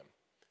Abraham.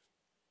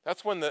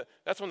 That's when the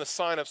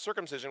sign of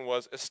circumcision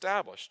was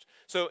established.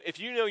 So if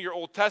you know your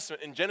Old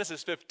Testament, in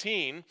Genesis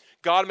 15,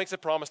 God makes a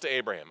promise to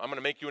Abraham. I'm going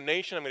to make you a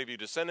nation. I'm going to give you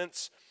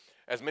descendants,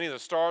 as many as the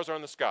stars are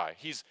in the sky.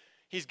 He's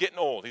getting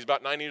old. He's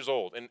about 90 years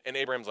old. And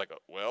Abraham's like,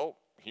 well,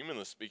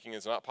 humanly speaking,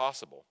 it's not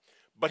possible.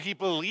 But he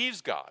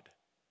believes God.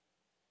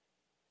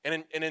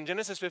 And in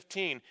Genesis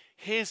 15,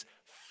 his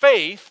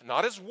faith,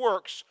 not his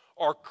works,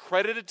 are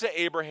credited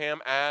to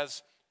Abraham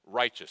as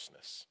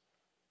righteousness.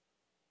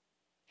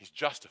 He's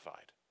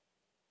justified.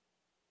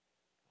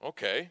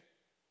 Okay,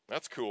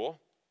 that's cool.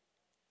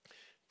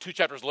 2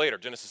 chapters later,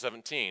 Genesis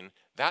 17,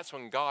 that's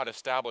when God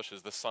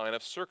establishes the sign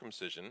of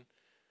circumcision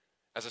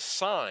as a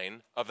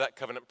sign of that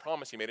covenant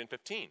promise he made in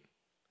 15.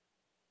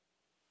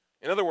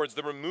 In other words,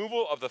 the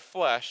removal of the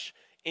flesh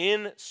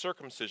in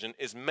circumcision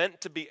is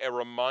meant to be a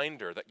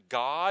reminder that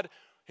God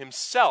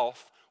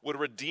himself would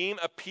redeem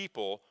a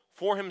people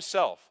for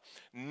himself,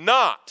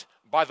 not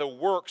by the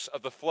works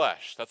of the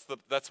flesh.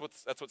 That's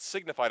what's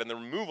signified in the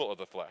removal of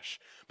the flesh,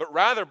 but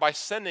rather by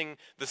sending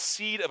the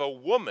seed of a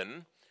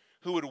woman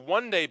who would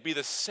one day be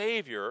the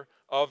Savior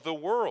of the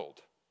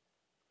world.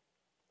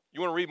 You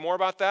want to read more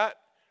about that?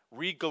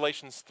 Read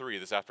Galatians 3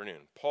 this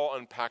afternoon. Paul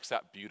unpacks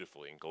that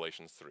beautifully in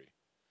Galatians 3.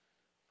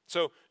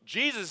 So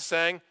Jesus is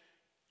saying,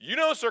 you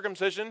know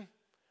circumcision,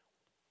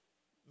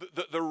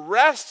 the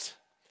rest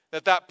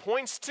that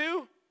points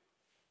to,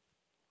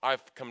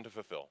 I've come to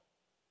fulfill.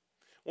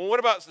 Well, what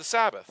about the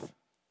Sabbath?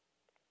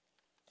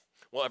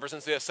 Well, ever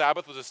since the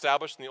Sabbath was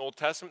established in the Old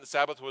Testament, the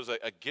Sabbath was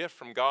a gift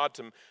from God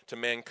to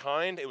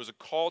mankind. It was a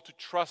call to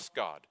trust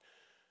God.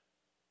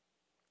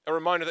 A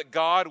reminder that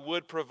God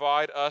would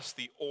provide us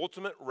the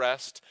ultimate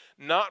rest,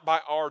 not by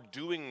our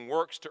doing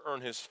works to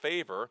earn his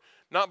favor,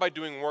 not by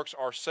doing works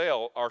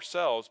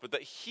ourselves, but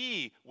that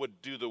he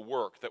would do the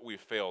work that we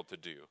failed to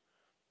do.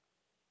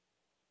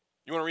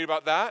 You want to read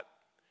about that?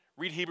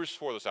 Read Hebrews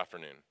 4 this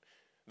afternoon.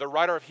 The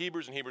writer of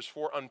Hebrews in Hebrews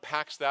 4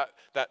 unpacks that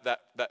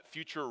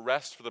future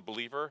rest for the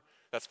believer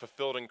that's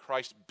fulfilled in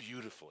Christ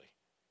beautifully.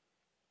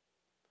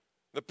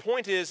 The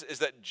point is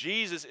that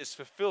Jesus is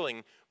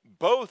fulfilling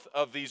both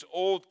of these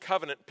old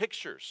covenant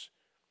pictures.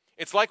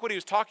 It's like what he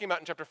was talking about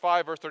in chapter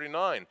 5, verse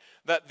 39,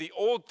 that the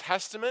Old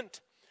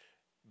Testament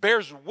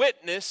bears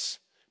witness,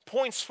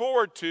 points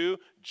forward to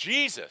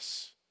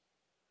Jesus.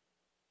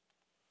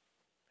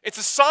 It's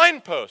a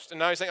signpost, and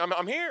now he's saying,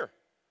 I'm here.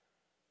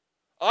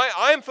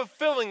 I'm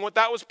fulfilling what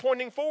that was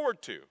pointing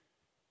forward to.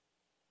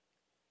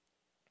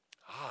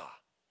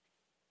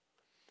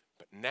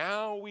 But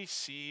now we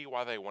see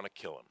why they want to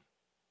kill him.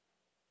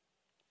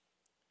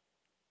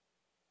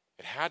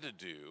 It had to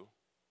do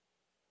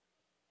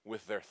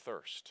with their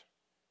thirst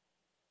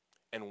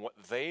and what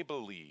they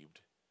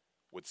believed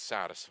would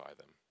satisfy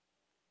them.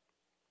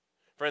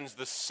 Friends,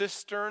 the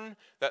cistern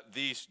that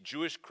these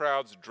Jewish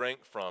crowds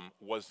drank from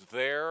was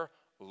their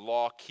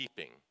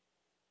law-keeping.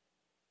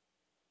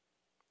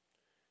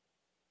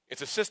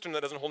 It's a cistern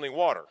that doesn't hold any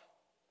water.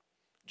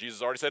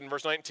 Jesus already said in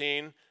verse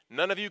 19,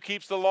 none of you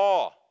keeps the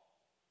law.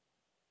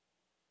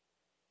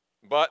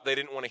 But they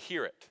didn't want to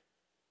hear it.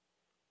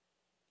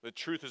 The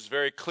truth is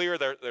very clear.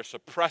 They're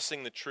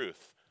suppressing the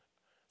truth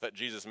that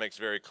Jesus makes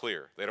very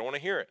clear. They don't want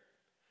to hear it.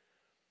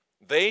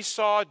 They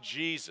saw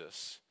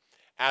Jesus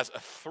as a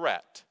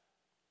threat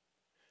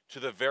to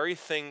the very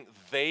thing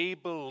they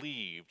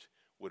believed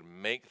would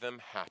make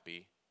them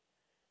happy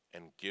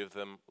and give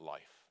them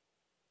life,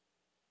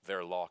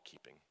 their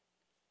law-keeping.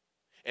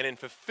 And in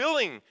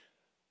fulfilling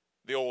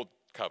the old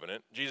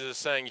covenant, Jesus is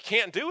saying, you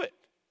can't do it.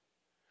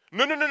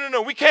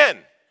 No, we can.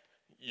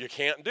 You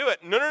can't do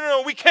it.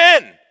 No, we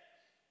can.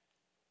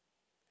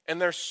 And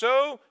they're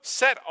so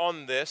set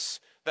on this,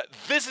 that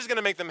this is going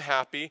to make them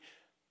happy,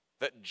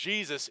 that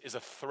Jesus is a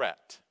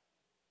threat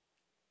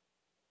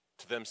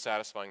to them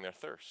satisfying their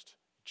thirst.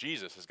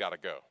 Jesus has got to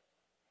go.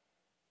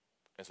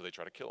 And so they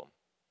try to kill him.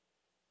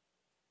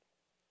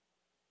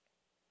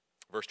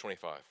 Verse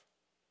 25.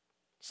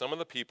 Some of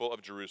the people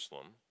of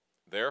Jerusalem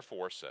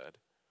therefore said,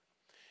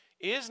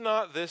 is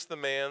not this the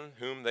man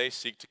whom they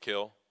seek to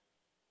kill?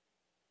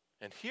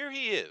 And here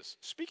he is,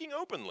 speaking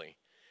openly.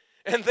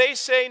 And they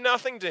say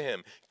nothing to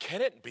him.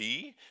 Can it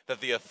be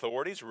that the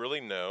authorities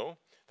really know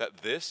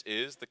that this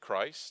is the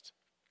Christ?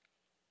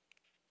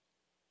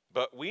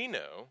 But we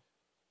know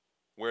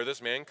where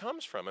this man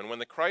comes from. And when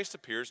the Christ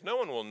appears, no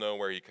one will know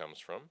where he comes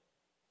from.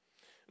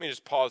 Let me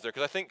just pause there,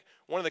 because I think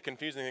one of the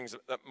confusing things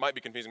that might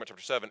be confusing about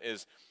chapter 7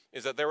 is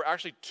that there were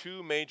actually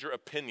two major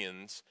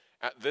opinions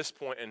at this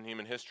point in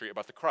human history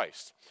about the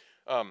Christ.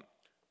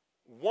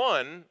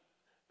 One,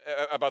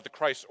 about the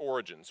Christ's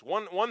origins.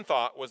 One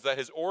thought was that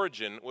his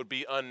origin would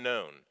be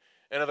unknown.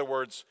 In other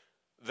words,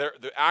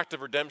 the act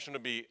of redemption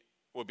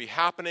would be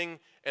happening,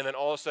 and then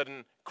all of a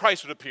sudden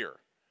Christ would appear,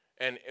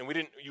 and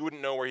you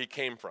wouldn't know where he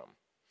came from.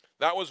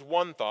 That was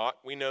one thought.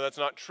 We know that's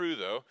not true,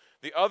 though.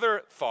 The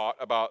other thought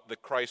about the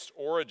Christ's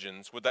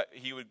origins would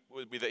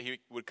be that he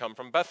would come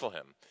from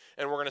Bethlehem,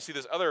 and we're going to see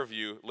this other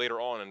view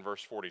later on in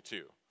verse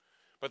 42.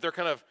 But they're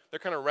kind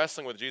of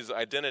wrestling with Jesus'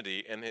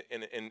 identity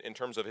in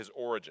terms of his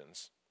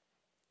origins.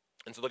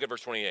 And so look at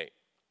verse 28.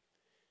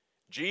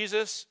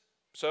 Jesus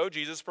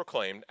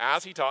proclaimed,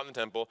 as he taught in the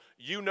temple,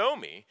 you know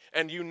me,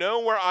 and you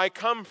know where I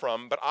come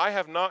from, but I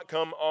have not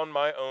come on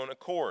my own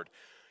accord.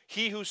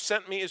 He who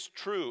sent me is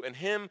true, and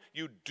him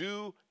you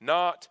do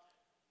not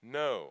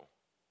know.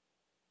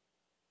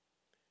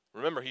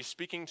 Remember, he's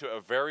speaking to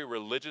a very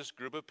religious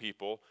group of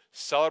people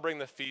celebrating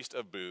the Feast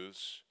of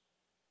Booths,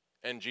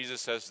 and Jesus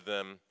says to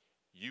them,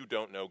 you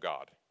don't know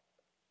God.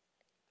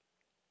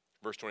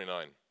 Verse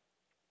 29,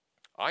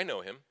 I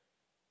know him,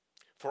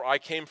 for I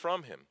came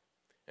from him,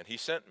 and he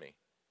sent me.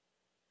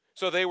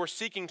 So they were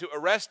seeking to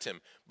arrest him,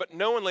 but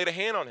no one laid a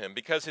hand on him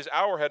because his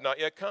hour had not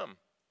yet come.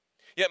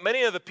 Yet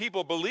many of the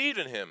people believed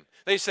in him.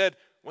 They said,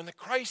 when the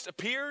Christ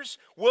appears,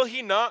 will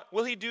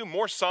he do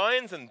more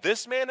signs than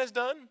this man has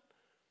done?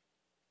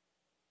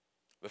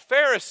 The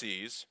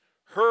Pharisees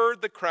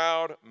heard the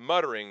crowd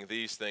muttering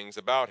these things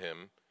about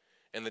him,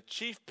 and the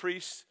chief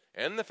priests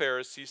and the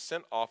Pharisees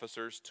sent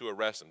officers to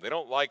arrest him. They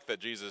don't like that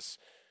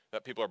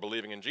people are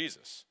believing in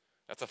Jesus.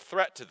 That's a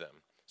threat to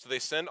them. So they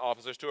send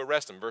officers to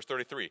arrest him. Verse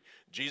 33,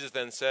 Jesus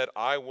then said,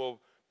 I will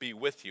be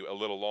with you a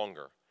little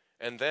longer,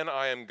 and then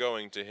I am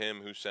going to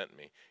him who sent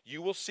me.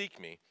 You will seek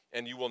me,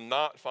 and you will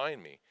not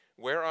find me.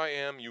 Where I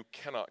am, you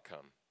cannot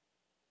come.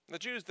 The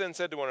Jews then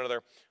said to one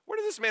another, where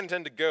does this man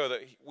intend to go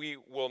that we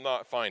will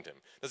not find him?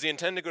 Does he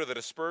intend to go to the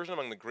dispersion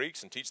among the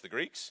Greeks and teach the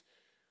Greeks?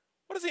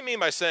 What does he mean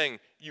by saying,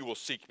 you will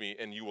seek me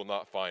and you will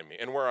not find me,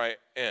 and where I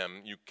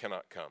am, you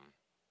cannot come?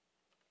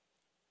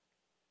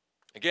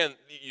 Again,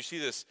 you see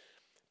this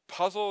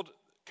puzzled,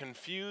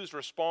 confused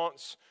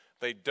response.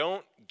 They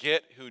don't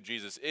get who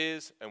Jesus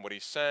is and what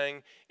he's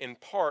saying, in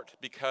part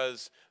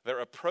because their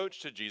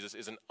approach to Jesus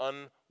is an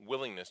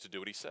unwillingness to do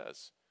what he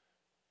says.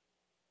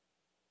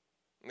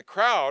 And the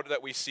crowd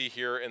that we see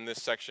here in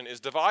this section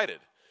is divided.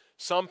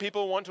 Some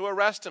people want to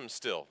arrest him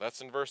still. That's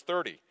in verse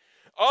 30.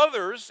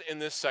 Others in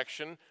this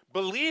section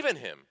believe in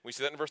him. We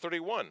see that in verse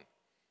 31.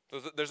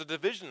 There's a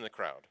division in the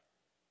crowd.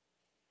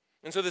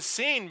 And so the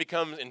scene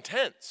becomes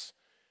intense.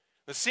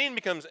 The scene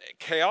becomes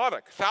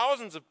chaotic.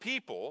 Thousands of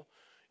people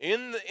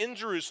in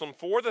Jerusalem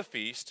for the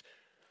feast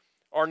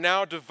are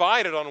now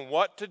divided on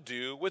what to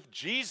do with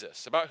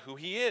Jesus, about who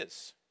he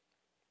is.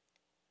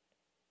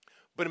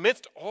 But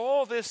amidst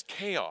all this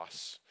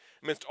chaos,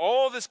 amidst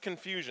all this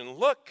confusion,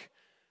 look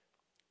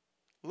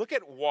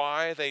at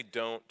why they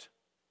don't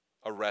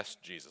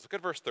arrest Jesus. Look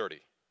at verse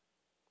 30.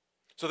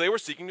 So they were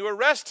seeking to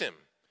arrest him,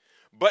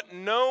 but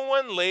no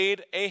one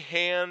laid a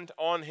hand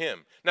on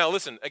him. Now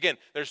listen, again,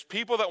 there's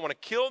people that want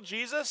to kill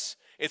Jesus.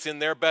 It's in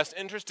their best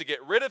interest to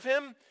get rid of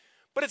him,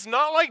 but it's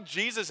not like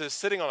Jesus is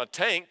sitting on a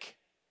tank.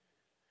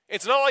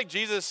 It's not like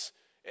Jesus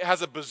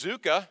has a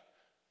bazooka.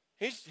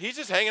 He's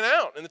just hanging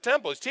out in the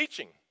temple. He's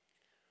teaching.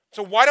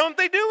 So why don't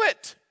they do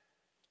it?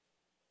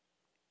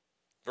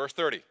 Verse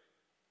 30.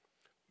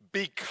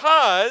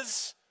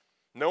 Because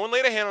no one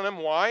laid a hand on him.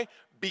 Why?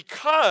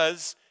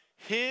 Because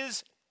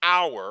his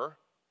hour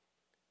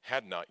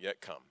had not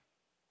yet come.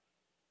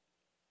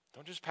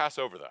 Don't just pass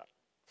over that.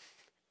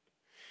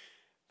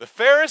 The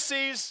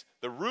Pharisees,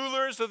 the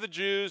rulers of the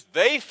Jews,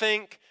 they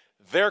think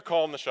they're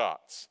calling the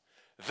shots.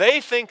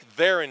 They think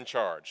they're in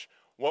charge.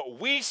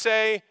 What we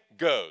say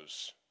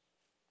goes.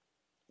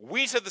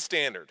 We set the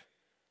standard.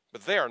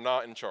 But they are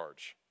not in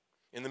charge.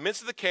 In the midst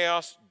of the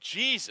chaos,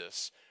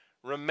 Jesus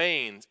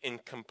remains in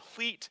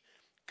complete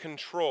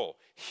control.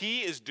 He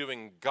is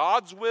doing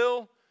God's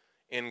will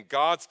in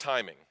God's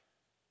timing.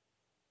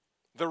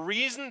 The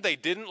reason they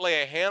didn't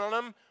lay a hand on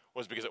him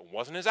was because it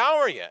wasn't his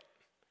hour yet.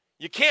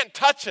 You can't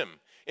touch him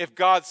if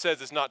God says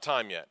it's not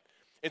time yet.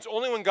 It's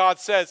only when God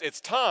says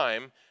it's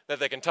time that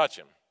they can touch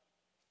him.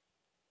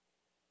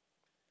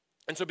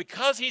 And so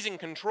because he's in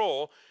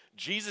control,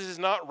 Jesus is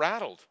not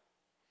rattled.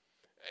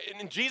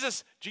 And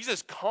Jesus'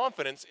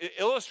 confidence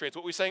illustrates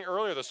what we sang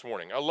earlier this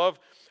morning. I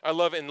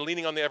love in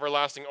leaning on the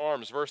everlasting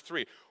arms, verse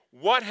 3.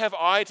 What have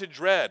I to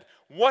dread?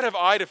 What have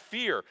I to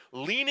fear?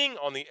 Leaning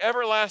on the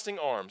everlasting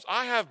arms.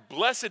 I have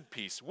blessed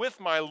peace with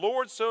my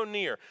Lord so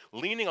near,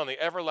 leaning on the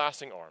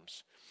everlasting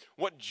arms.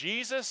 What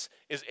Jesus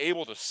is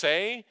able to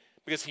say,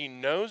 because he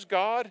knows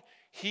God,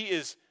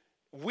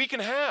 we can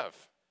have.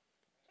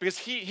 Because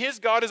his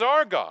God is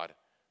our God.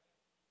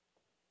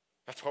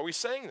 That's why we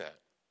sang that.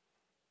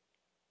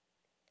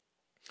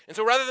 And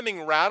so rather than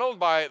being rattled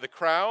by the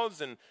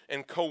crowds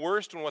and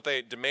coerced in what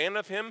they demand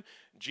of him,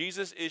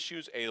 Jesus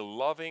issues a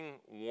loving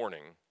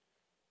warning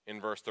in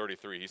verse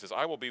 33. He says,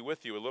 I will be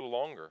with you a little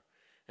longer,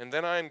 and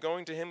then I am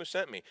going to him who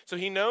sent me. So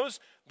he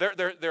knows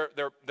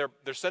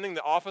they're sending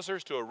the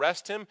officers to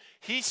arrest him.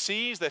 He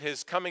sees that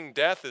his coming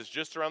death is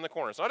just around the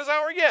corner. It's not his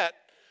hour yet,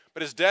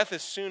 but his death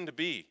is soon to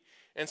be.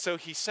 And so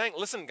he's saying,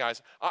 listen,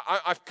 guys,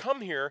 I've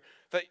come here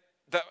that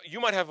you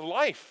might have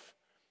life.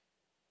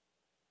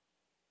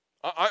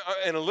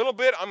 In a little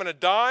bit, I'm going to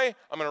die.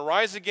 I'm going to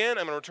rise again.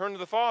 I'm going to return to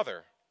the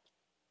Father.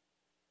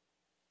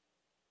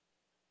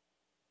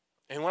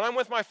 And when I'm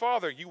with my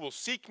Father, you will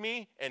seek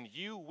me and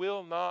you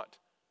will not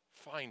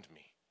find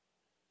me.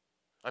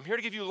 I'm here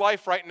to give you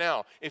life right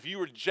now. If you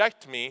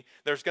reject me,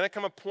 there's going to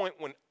come a point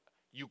when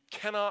you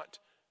cannot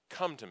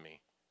come to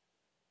me.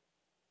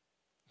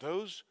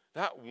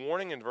 That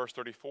warning in verse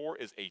 34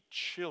 is a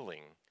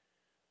chilling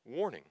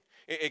warning.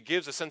 It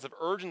gives a sense of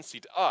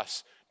urgency to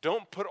us.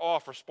 Don't put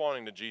off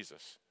responding to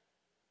Jesus.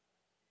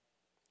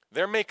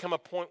 There may come a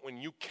point when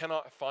you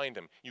cannot find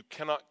him. You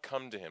cannot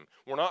come to him.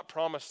 We're not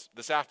promised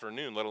this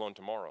afternoon, let alone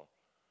tomorrow.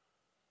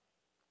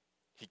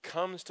 He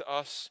comes to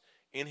us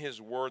in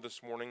his word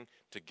this morning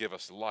to give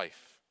us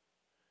life.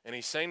 And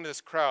he's saying to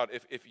this crowd,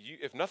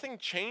 if nothing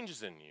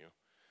changes in you,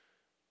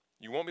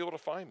 you won't be able to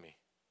find me.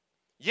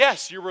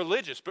 Yes, you're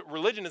religious, but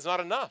religion is not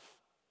enough.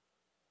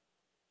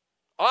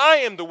 I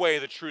am the way,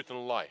 the truth, and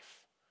the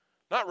life.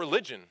 Not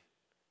religion.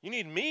 You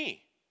need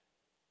me.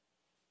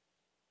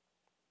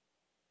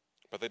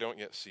 But they don't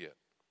yet see it.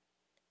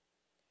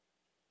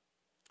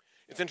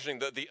 It's interesting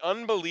that the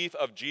unbelief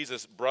of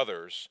Jesus'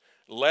 brothers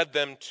led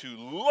them to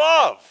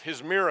love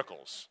his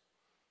miracles.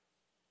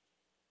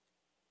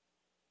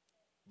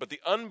 But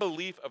the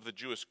unbelief of the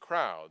Jewish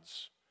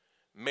crowds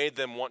made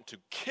them want to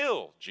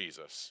kill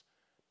Jesus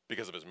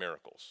because of his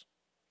miracles.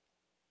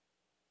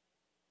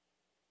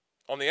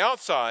 On the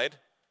outside,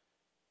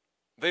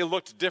 they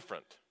looked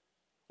different.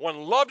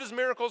 One loved his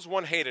miracles,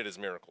 one hated his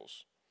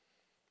miracles.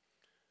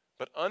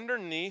 But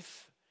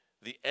underneath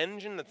the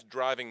engine that's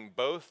driving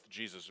both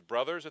Jesus'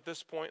 brothers at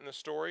this point in the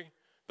story,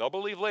 they'll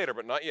believe later,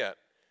 but not yet.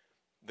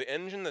 The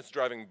engine that's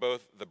driving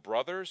both the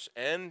brothers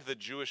and the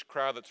Jewish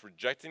crowd that's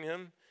rejecting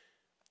him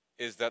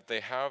is that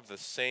they have the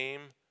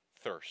same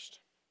thirst.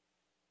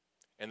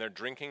 And they're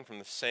drinking from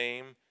the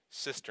same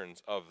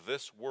cisterns of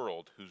this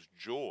world whose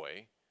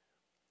joy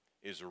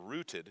is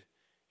rooted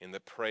in the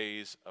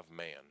praise of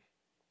man,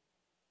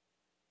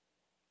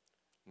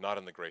 not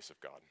in the grace of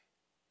God.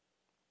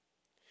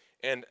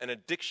 And an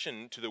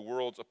addiction to the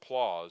world's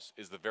applause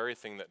is the very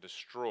thing that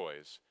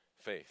destroys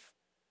faith.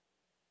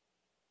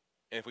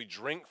 And if we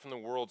drink from the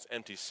world's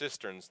empty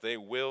cisterns, they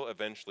will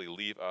eventually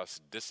leave us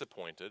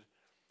disappointed,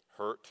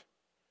 hurt,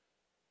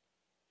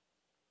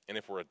 and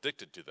if we're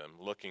addicted to them,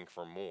 looking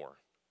for more.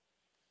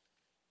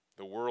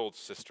 The world's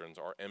cisterns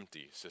are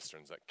empty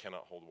cisterns that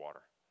cannot hold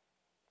water.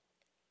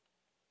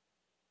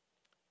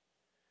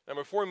 Now,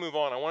 before we move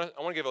on, I want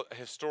to give a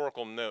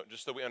historical note,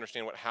 just so we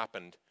understand what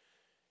happened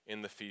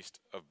in the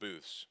Feast of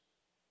Booths.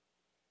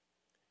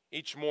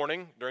 Each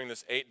morning during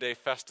this 8-day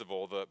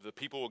festival, the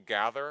people would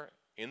gather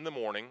in the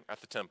morning at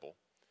the temple.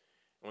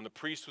 And when the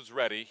priest was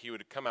ready, he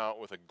would come out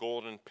with a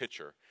golden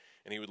pitcher,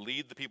 and he would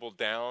lead the people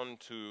down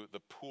to the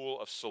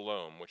pool of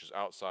Siloam, which is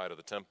outside of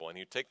the temple. And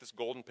he would take this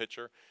golden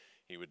pitcher,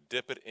 he would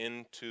dip it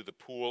into the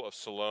pool of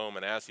Siloam,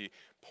 and as he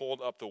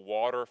pulled up the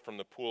water from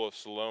the pool of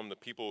Siloam, the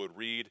people would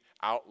read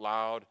out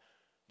loud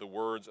the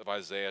words of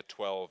Isaiah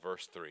 12,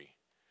 verse 3.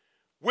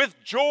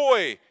 With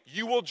joy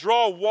you will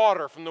draw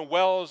water from the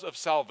wells of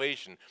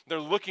salvation. They're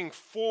looking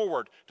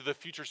forward to the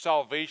future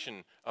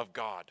salvation of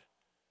God.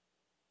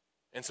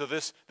 And so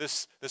this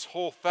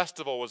whole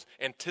festival was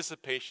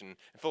anticipation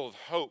and full of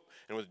hope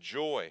and with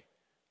joy.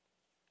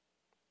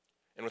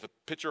 And with a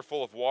pitcher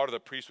full of water, the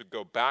priest would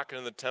go back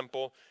into the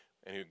temple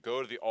and he would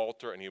go to the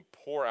altar and he would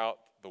pour out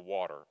the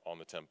water on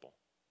the temple.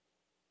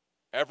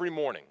 Every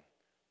morning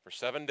for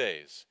 7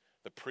 days,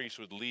 the priest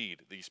would lead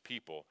these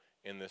people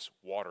in this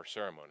water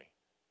ceremony.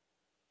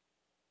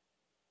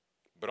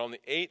 But on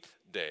the 8th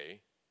day,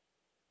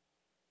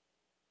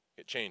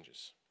 it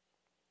changes.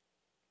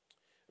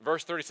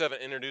 Verse 37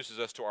 introduces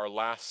us to our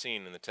last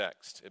scene in the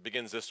text. It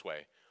begins this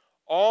way.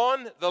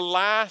 On the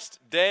last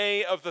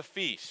day of the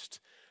feast,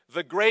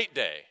 the great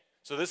day.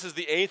 So this is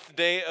the 8th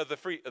day of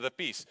the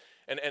feast.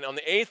 And on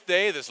the 8th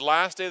day, this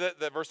last day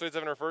that verse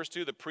 37 refers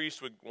to, the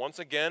priest would once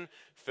again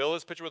fill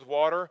his pitcher with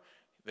water.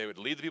 They would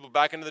lead the people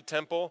back into the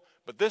temple.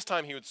 But this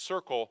time he would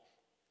circle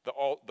the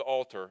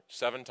altar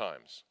 7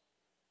 times,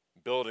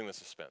 building the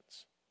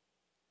suspense.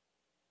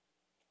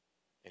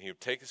 And he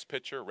would take this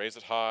pitcher, raise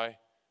it high,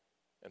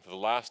 and for the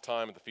last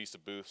time at the Feast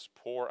of Booths,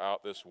 pour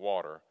out this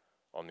water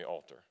on the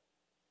altar.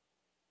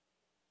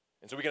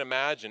 And so we can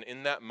imagine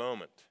in that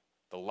moment,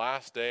 the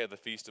last day of the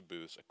Feast of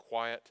Booths, a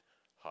quiet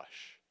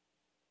hush.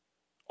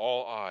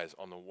 All eyes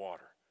on the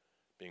water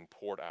being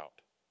poured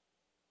out.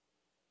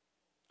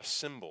 A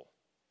symbol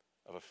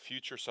of a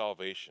future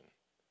salvation,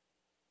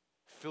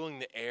 filling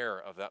the air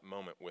of that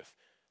moment with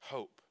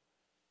hope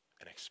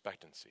and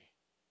expectancy.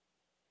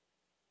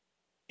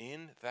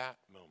 In that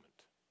moment,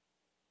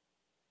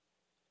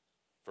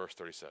 verse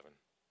 37,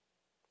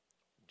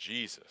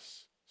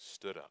 Jesus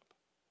stood up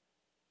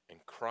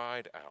and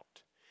cried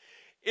out,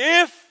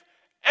 "If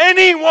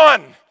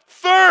anyone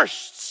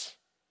thirsts,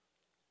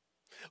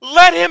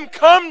 let him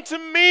come to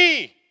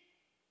me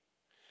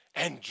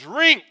and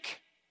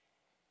drink."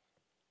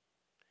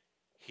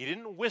 He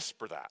didn't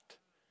whisper that.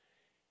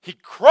 He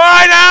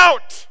cried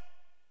out.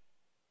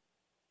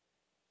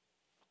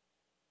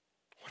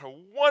 What a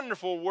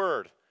wonderful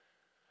word.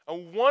 A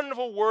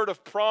wonderful word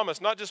of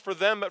promise, not just for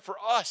them, but for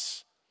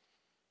us.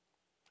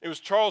 It was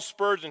Charles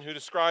Spurgeon who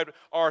described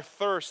our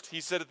thirst.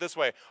 He said it this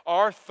way: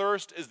 our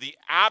thirst is the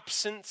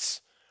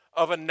absence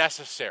of a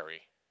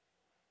necessary.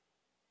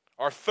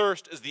 Our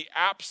thirst is the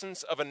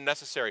absence of a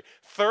necessary.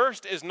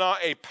 Thirst is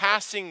not a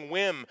passing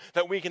whim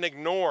that we can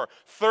ignore.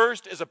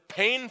 Thirst is a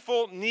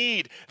painful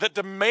need that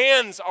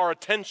demands our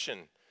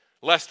attention,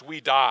 lest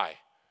we die.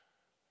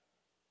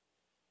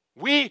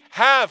 We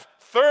have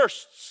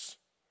thirsts.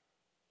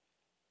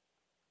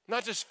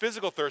 Not just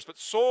physical thirst, but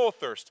soul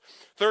thirst.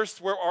 Thirst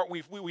where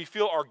we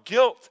feel our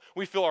guilt,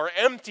 we feel our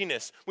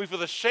emptiness, we feel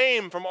the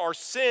shame from our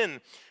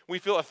sin. We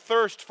feel a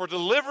thirst for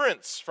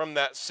deliverance from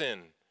that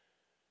sin.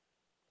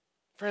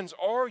 Friends,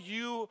 are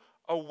you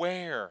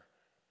aware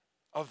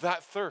of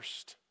that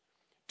thirst?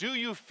 Do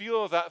you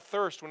feel that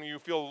thirst when you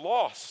feel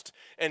lost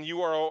and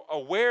you are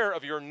aware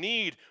of your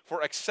need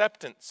for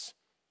acceptance?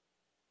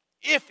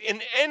 If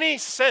in any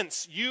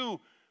sense you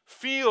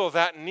feel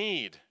that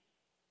need,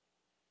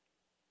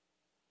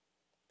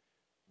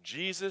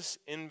 Jesus'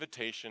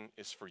 invitation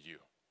is for you.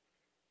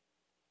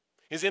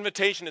 His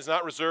invitation is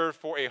not reserved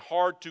for a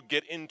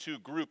hard-to-get-into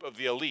group of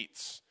the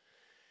elites.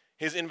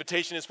 His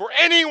invitation is for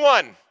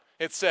anyone,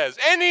 it says,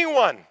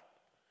 anyone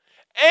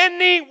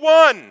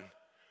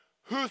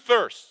who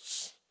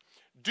thirsts.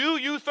 Do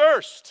you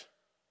thirst?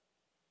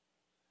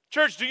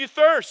 Church, do you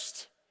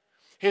thirst?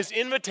 His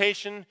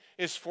invitation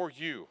is for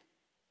you.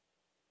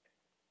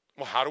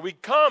 Well, how do we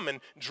come and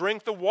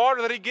drink the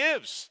water that he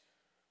gives?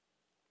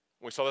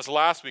 We saw this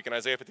last week in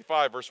Isaiah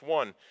 55, verse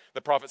 1. The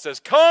prophet says,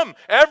 "Come,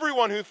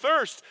 everyone who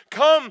thirsts,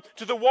 come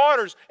to the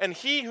waters, and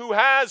he who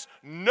has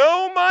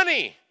no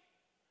money,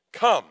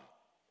 come,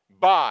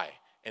 buy,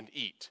 and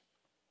eat."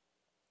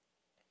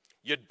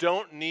 You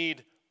don't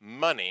need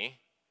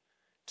money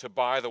to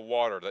buy the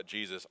water that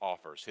Jesus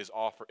offers. His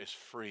offer is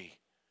free.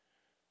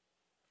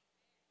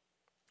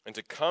 And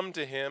to come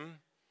to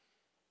him,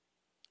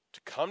 to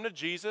come to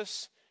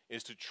Jesus,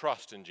 is to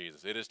trust in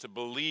Jesus. It is to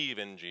believe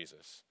in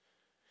Jesus.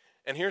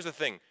 And here's the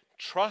thing,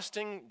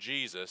 trusting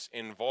Jesus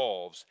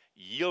involves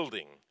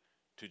yielding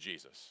to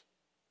Jesus.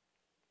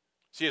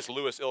 C.S.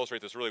 Lewis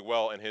illustrates this really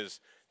well in his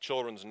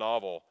children's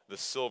novel, The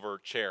Silver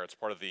Chair. It's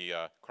part of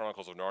the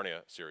Chronicles of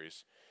Narnia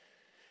series.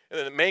 And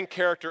then the main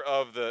character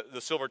of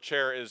the Silver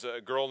Chair is a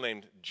girl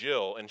named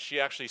Jill, and she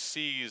actually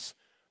sees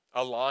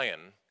a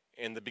lion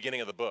in the beginning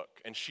of the book.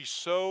 And she's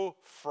so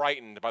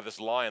frightened by this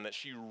lion that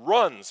she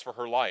runs for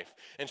her life.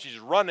 And she's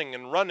running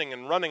and running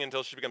and running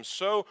until she becomes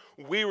so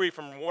weary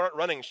from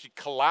running, she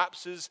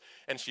collapses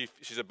and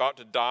she's about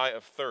to die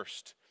of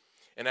thirst.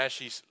 And as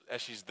she's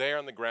there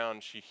on the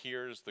ground, she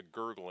hears the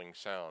gurgling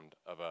sound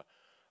of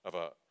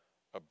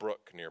a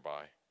brook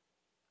nearby.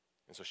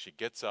 And so she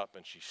gets up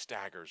and she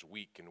staggers,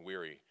 weak and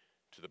weary,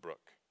 to the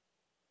brook.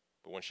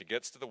 But when she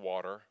gets to the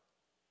water,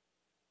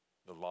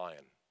 the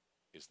lion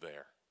is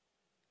there,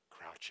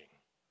 crouching,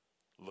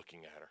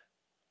 looking at her.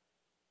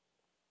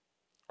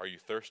 "Are you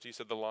thirsty?"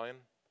 said the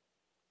lion.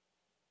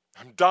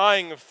 "I'm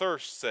dying of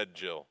thirst," said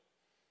Jill.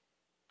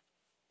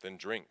 "Then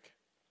drink,"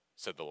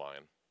 said the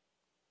lion.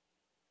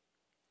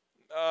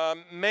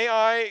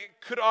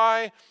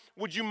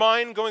 Would you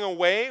mind going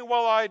away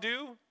while I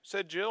do?"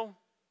 said Jill.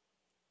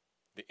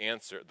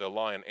 The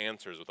lion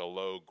answers with a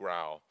low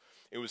growl.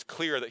 It was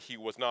clear that he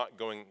was not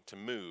going to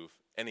move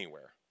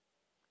anywhere.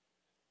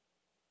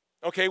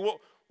 "Okay, well,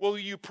 will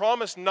you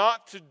promise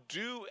not to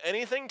do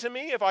anything to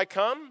me if I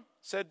come?"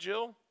 said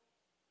Jill.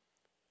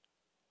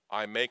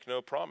 "I make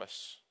no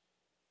promise,"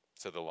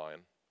 said the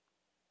lion.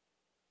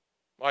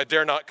 "I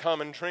dare not come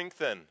and drink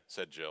then,"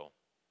 said Jill.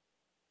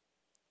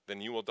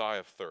 "Then you will die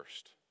of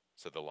thirst,"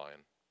 said the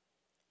lion.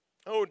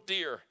 "Oh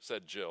dear,"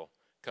 said Jill,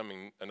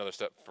 coming another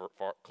step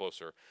far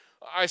closer.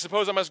 "I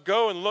suppose I must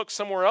go and look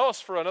somewhere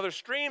else for another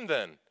stream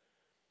then."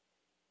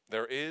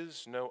 "There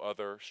is no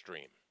other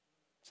stream,"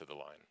 said the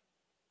lion.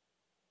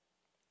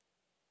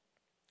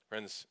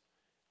 Friends,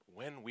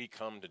 when we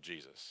come to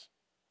Jesus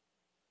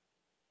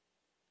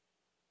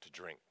to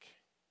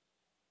drink,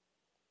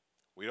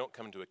 we don't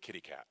come to a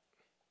kitty cat.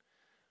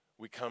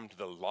 We come to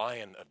the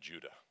Lion of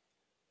Judah.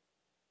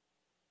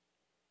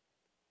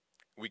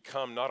 We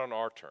come not on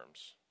our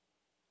terms.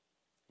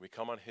 We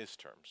come on his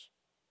terms.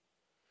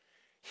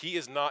 He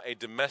is not a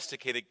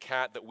domesticated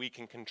cat that we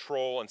can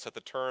control and set the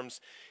terms.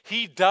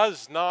 He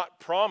does not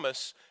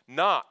promise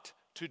not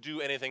to do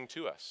anything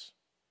to us.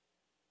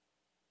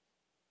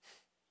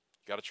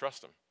 You got to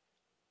trust him.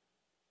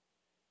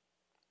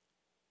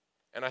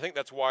 And I think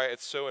that's why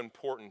it's so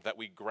important that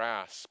we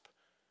grasp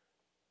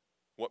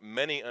what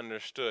many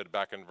understood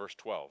back in verse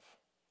 12.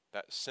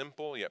 That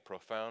simple yet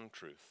profound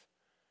truth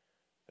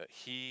that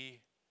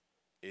he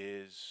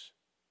is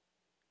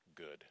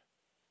good.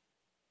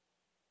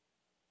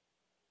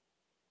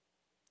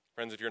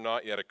 Friends, if you're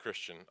not yet a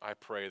Christian, I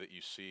pray that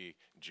you see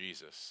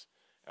Jesus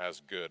as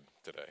good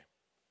today.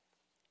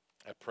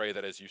 I pray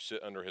that as you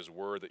sit under his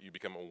word, that you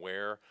become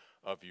aware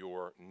of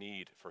your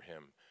need for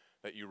him,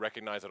 that you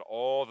recognize that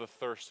all the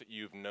thirsts that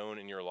you've known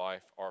in your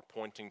life are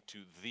pointing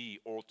to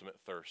the ultimate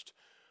thirst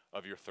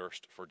of your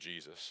thirst for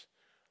Jesus.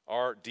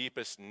 Our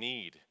deepest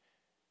need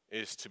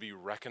is to be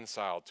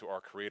reconciled to our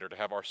Creator, to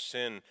have our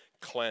sin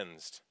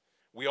cleansed.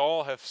 We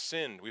all have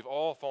sinned. We've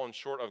all fallen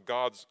short of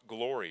God's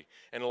glory.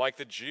 And like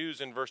the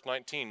Jews in verse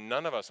 19,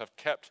 none of us have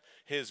kept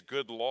his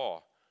good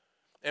law.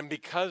 And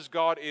because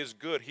God is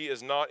good, he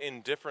is not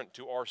indifferent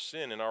to our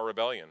sin and our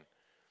rebellion.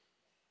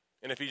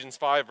 In Ephesians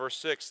 5, verse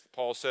 6,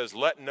 Paul says,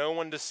 "Let no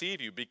one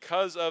deceive you.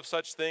 Because of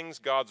such things,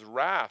 God's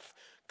wrath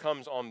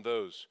comes on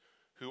those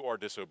who are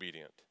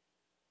disobedient."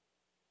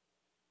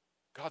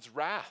 God's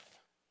wrath.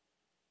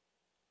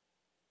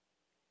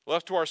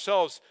 Left to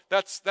ourselves,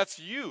 that's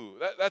you.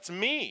 That's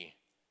me.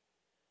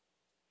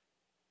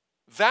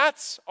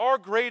 That's our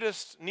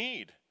greatest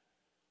need.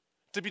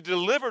 To be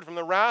delivered from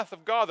the wrath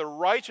of God, the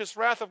righteous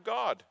wrath of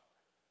God.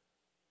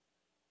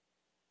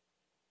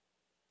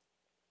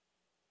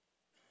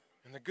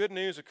 And the good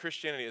news of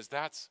Christianity is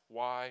that's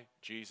why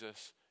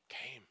Jesus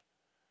came.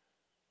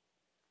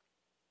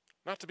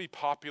 Not to be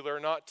popular,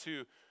 not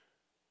to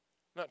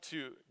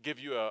give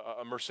you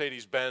a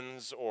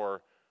Mercedes-Benz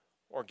or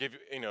give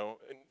you,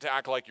 to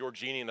act like you're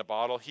genie in a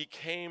bottle. He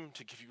came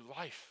to give you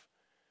life.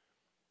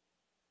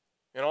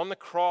 And on the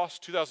cross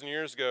 2,000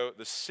 years ago,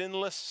 the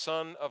sinless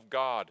Son of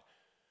God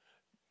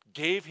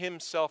gave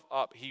himself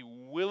up. He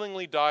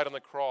willingly died on the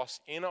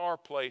cross in our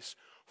place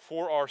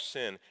for our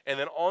sin. And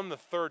then on the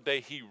third day,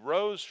 he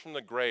rose from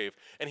the grave.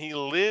 And he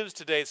lives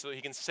today so that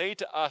he can say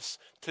to us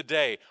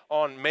today,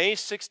 on May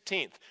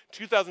 16th,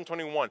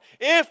 2021,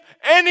 if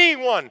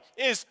anyone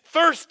is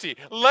thirsty,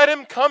 let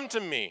him come to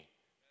me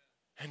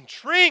and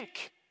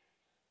drink.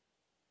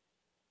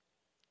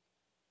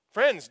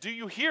 Friends, do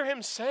you hear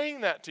him saying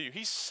that to you?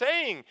 He's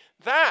saying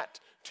that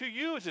to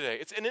you today.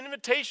 It's an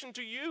invitation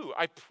to you.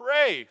 I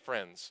pray,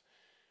 friends,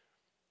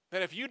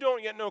 that if you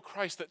don't yet know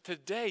Christ, that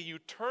today you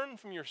turn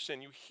from your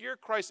sin, you hear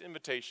Christ's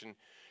invitation,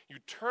 you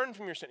turn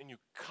from your sin, and you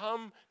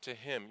come to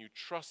him. You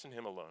trust in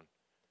him alone.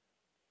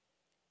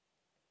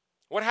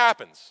 What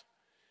happens?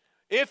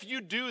 If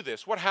you do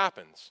this, what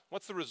happens?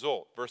 What's the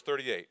result? Verse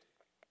 38.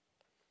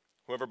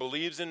 Whoever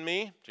believes in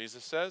me,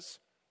 Jesus says,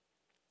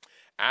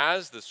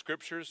 as the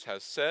scriptures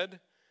has said,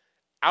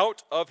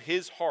 out of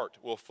his heart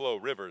will flow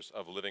rivers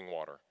of living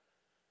water.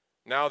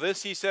 Now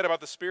this he said about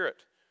the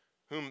Spirit,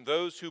 whom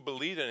those who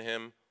believed in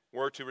him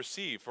were to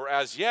receive. For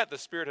as yet the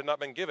Spirit had not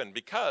been given,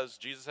 because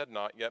Jesus had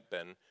not yet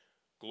been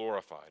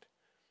glorified.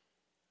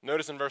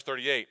 Notice in verse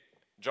 38,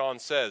 John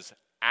says,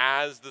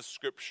 as the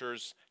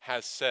scriptures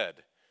has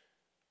said.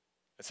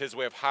 It's his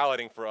way of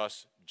highlighting for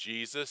us,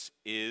 Jesus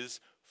is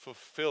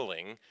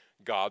fulfilling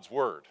God's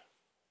word.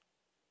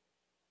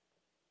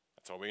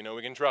 That's how we know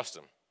we can trust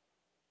him.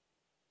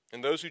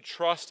 And those who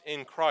trust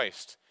in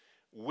Christ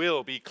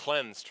will be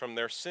cleansed from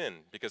their sin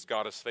because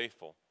God is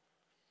faithful.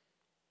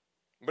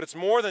 But it's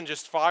more than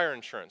just fire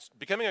insurance.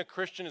 Becoming a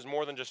Christian is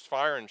more than just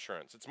fire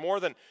insurance.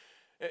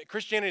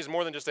 Christianity is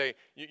more than just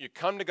you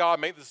come to God,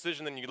 make the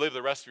decision, then you live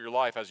the rest of your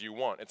life as you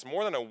want. It's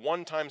more than a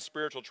one-time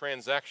spiritual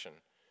transaction.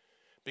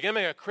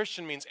 Becoming a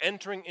Christian means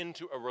entering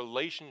into a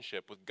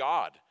relationship with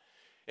God.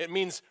 It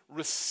means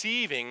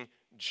receiving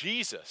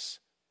Jesus.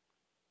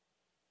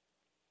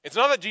 It's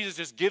not that Jesus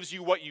just gives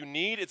you what you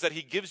need, it's that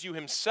he gives you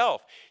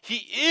himself.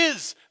 He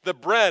is the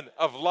bread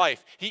of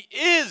life. He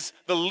is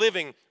the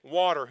living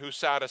water who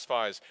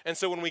satisfies. And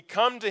so when we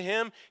come to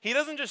him, he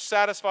doesn't just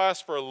satisfy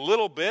us for a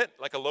little bit,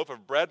 like a loaf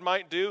of bread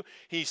might do.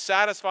 He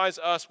satisfies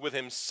us with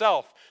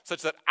himself,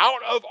 such that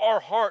out of our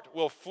heart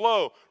will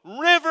flow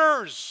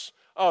rivers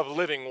of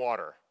living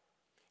water.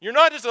 You're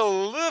not just a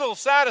little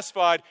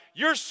satisfied,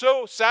 you're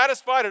so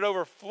satisfied it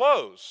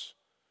overflows.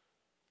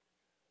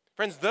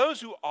 Friends,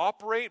 those who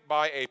operate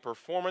by a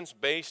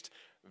performance-based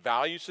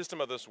value system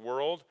of this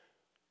world,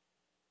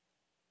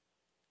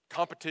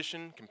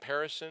 competition,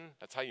 comparison,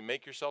 that's how you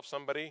make yourself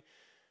somebody.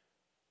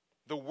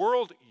 The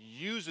world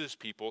uses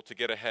people to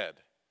get ahead.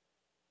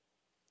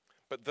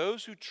 But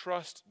those who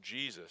trust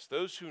Jesus,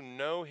 those who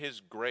know his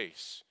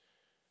grace,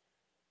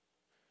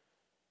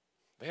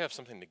 they have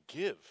something to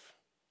give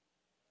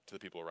to the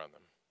people around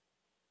them.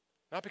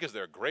 Not because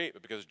they're great,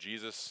 but because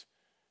Jesus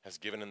has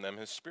given in them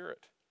his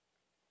Spirit.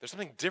 There's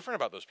something different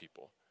about those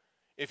people.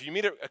 If you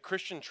meet a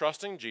Christian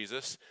trusting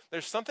Jesus,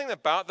 there's something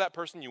about that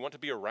person you want to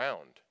be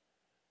around.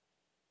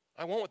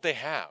 I want what they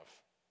have.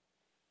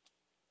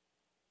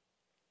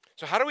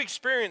 So how do we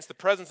experience the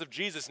presence of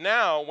Jesus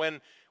now when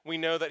we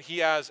know that he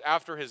has,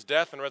 after his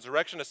death and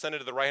resurrection, ascended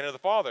to the right hand of the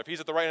Father? If he's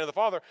at the right hand of the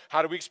Father,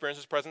 how do we experience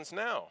his presence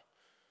now?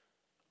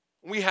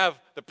 We have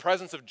the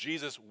presence of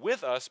Jesus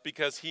with us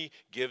because he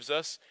gives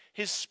us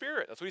his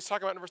Spirit. That's what he's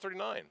talking about in verse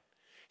 39.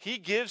 He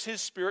gives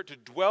his Spirit to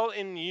dwell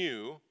in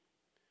you,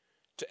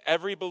 to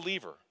every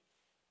believer.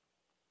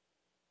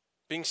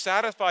 Being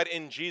satisfied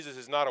in Jesus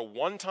is not a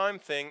one-time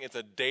thing. It's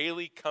a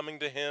daily coming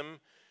to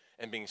him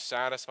and being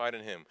satisfied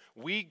in him.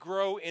 We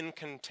grow in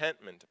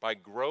contentment by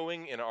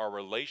growing in our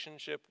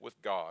relationship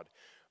with God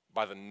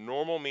by the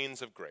normal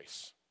means of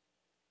grace.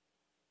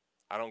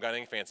 I don't got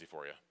anything fancy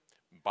for you.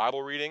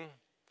 Bible reading,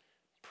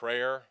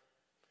 prayer,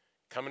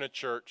 coming to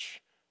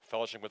church,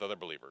 fellowship with other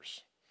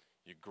believers.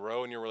 You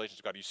grow in your relationship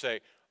with God. You say,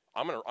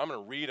 I'm gonna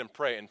read and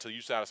pray until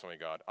you satisfy me,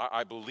 God.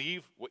 I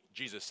believe what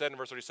Jesus said in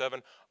verse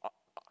 37.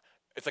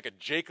 It's like a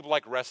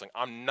Jacob-like wrestling.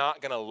 I'm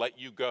not going to let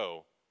you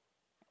go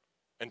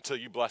until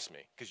you bless me.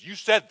 Because you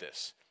said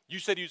this. You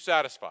said you'd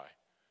satisfy.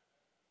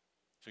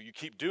 So you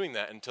keep doing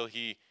that until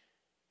he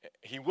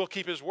will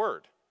keep his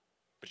word.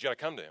 But you got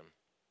to come to him.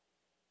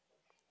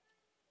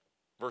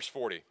 Verse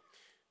 40.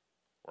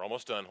 We're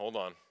almost done. Hold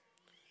on.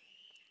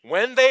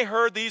 When they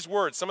heard these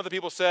words, some of the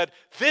people said,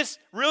 this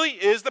really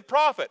is the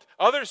prophet.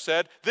 Others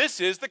said,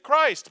 this is the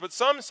Christ. But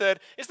some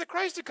said, is the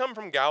Christ to come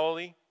from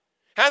Galilee?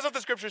 Has not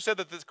the scripture said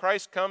that this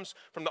Christ comes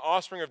from the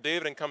offspring of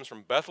David and comes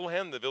from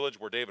Bethlehem, the village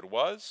where David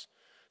was?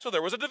 So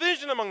there was a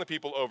division among the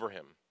people over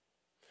him.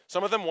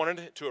 Some of them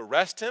wanted to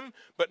arrest him,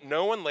 but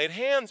no one laid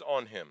hands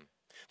on him.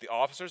 The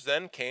officers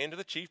then came to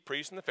the chief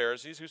priests and the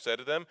Pharisees, who said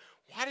to them,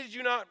 "Why did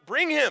you not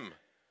bring him?"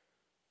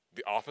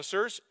 The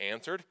officers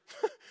answered,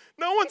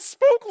 "No one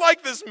spoke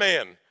like this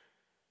man."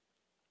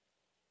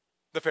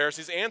 The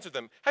Pharisees answered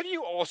them, "Have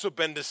you also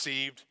been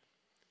deceived?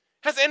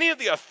 Has any of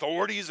the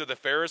authorities or the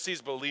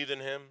Pharisees believed in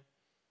him?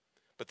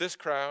 But this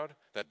crowd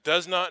that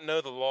does not know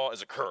the law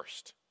is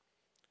accursed."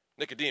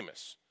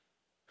 Nicodemus,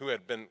 who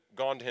had been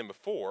gone to him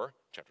before,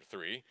 chapter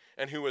 3,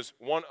 and who was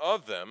one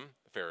of them,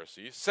 the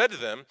Pharisees, said to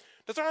them,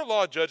 "Does our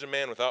law judge a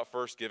man without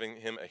first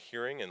giving him a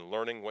hearing and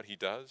learning what he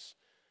does?"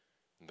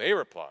 And they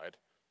replied,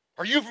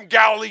 "Are you from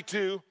Galilee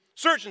too?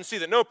 Search and see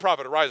that no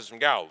prophet arises from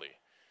Galilee."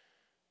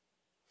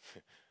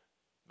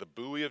 The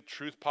buoy of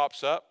truth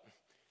pops up,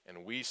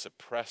 and we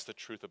suppress the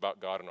truth about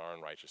God and our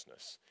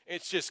unrighteousness.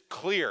 It's just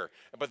clear.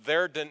 But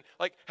there didn't,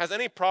 has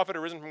any prophet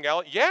arisen from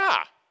Galilee?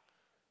 Yeah.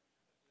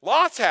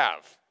 Lots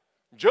have.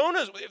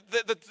 Jonah's,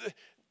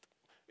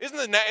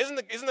 isn't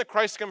the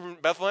Christ come from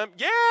Bethlehem?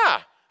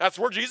 Yeah. That's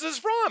where Jesus is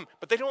from.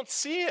 But they don't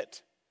see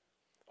it.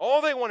 All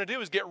they want to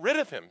do is get rid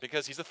of him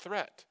because he's a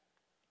threat.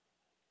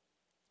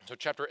 So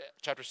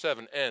chapter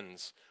 7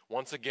 ends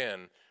once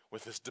again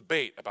with this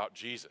debate about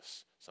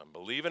Jesus. Some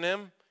believe in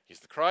him. He's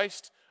the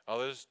Christ.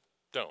 Others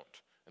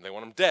don't. And they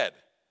want him dead.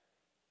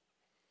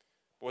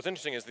 But what's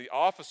interesting is the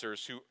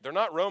officers they're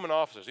not Roman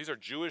officers. These are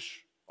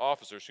Jewish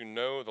officers who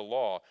know the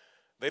law.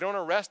 They don't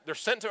arrest. They're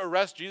sent to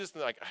arrest Jesus. And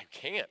they're like, "I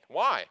can't."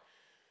 Why?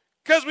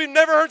 Because we've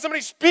never heard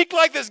somebody speak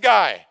like this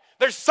guy.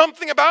 There's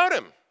something about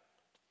him.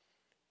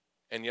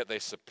 And yet they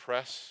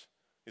suppress,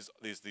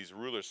 these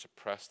rulers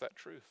suppress that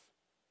truth.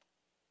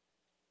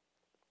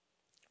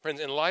 Friends,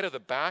 in light of the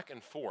back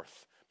and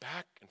forth,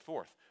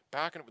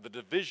 the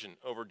division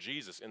over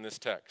Jesus in this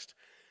text,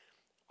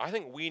 I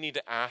think we need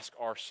to ask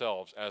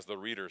ourselves as the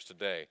readers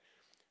today,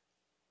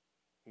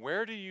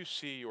 where do you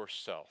see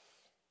yourself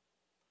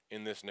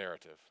in this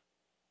narrative?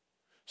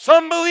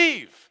 Some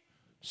believe,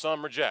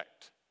 some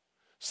reject.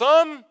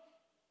 Some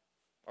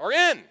are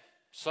in,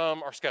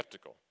 some are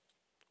skeptical.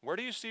 Where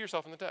do you see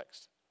yourself in the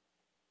text?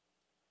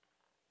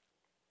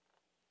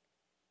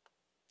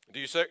 Do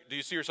you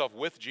see yourself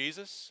with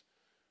Jesus,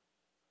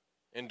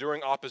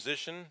 enduring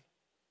opposition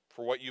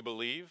for what you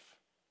believe,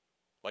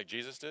 like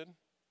Jesus did?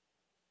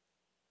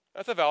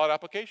 That's a valid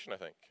application, I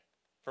think,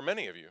 for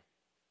many of you.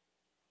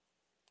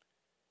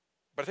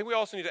 But I think we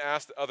also need to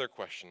ask the other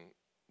question.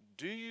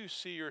 Do you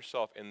see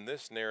yourself in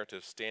this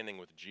narrative standing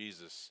with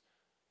Jesus'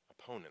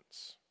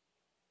 opponents?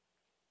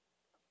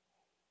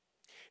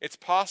 It's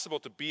possible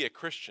to be a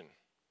Christian,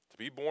 to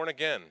be born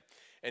again,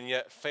 and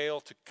yet fail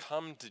to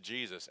come to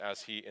Jesus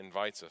as he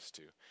invites us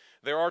to.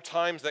 There are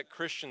times that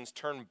Christians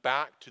turn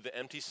back to the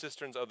empty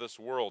cisterns of this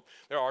world.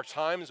 There are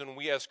times when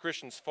we as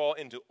Christians fall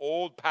into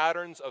old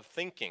patterns of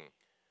thinking,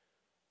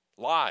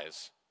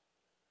 lies,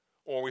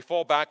 or we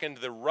fall back into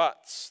the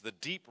ruts, the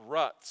deep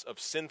ruts of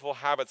sinful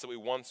habits that we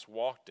once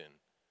walked in.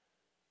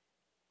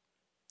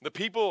 The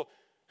people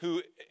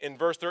who, in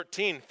verse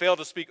 13, failed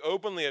to speak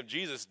openly of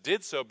Jesus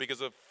did so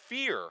because of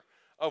fear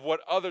of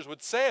what others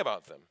would say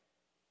about them.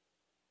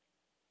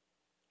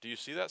 Do you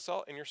see that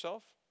in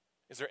yourself?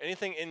 Is there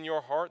anything in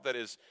your heart that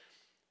is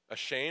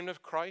ashamed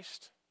of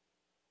Christ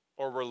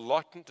or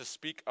reluctant to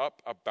speak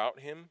up about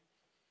him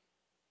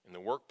in the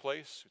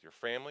workplace, with your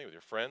family, with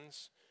your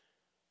friends,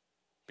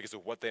 because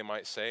of what they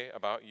might say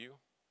about you?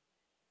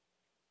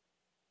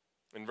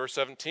 In verse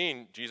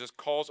 17, Jesus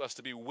calls us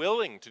to be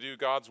willing to do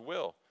God's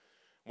will,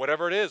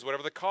 whatever it is,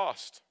 whatever the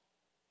cost.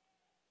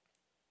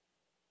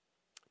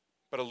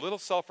 But a little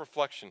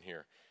self-reflection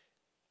here.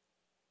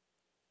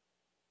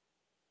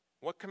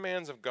 What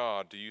commands of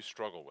God do you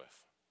struggle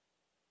with?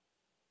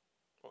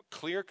 What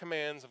clear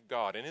commands of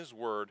God in his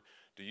word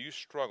do you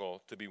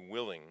struggle to be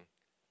willing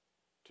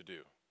to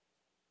do?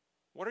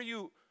 What are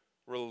you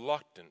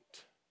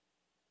reluctant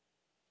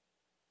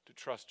to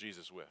trust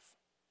Jesus with?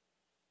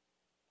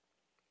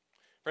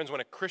 Friends,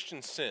 when a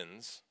Christian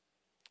sins,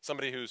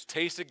 somebody who's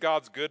tasted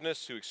God's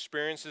goodness, who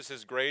experiences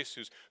his grace,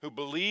 who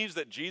believes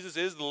that Jesus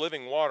is the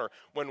living water,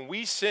 when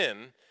we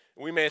sin,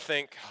 we may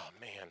think, "Oh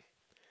man,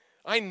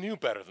 I knew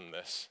better than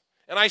this,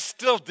 and I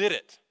still did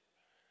it."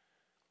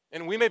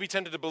 And we may be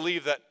tempted to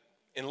believe that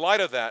in light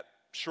of that,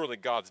 surely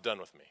God's done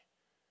with me.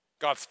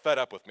 God's fed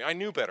up with me. I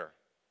knew better.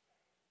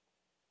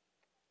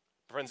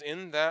 Friends,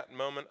 in that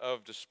moment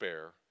of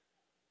despair,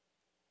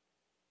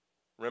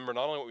 remember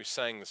not only what we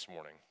sang this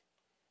morning,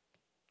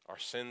 our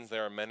sins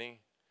there are many,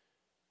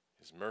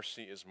 his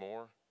mercy is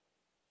more,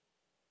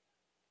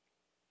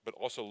 but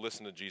also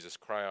listen to Jesus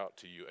cry out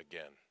to you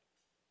again.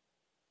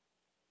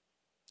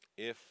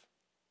 If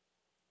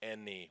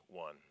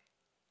anyone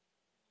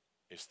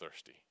is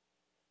thirsty,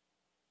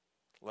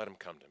 let him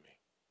come to me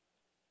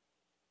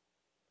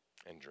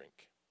and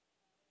drink.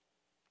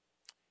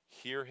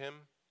 Hear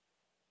him,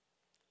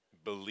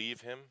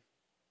 believe him,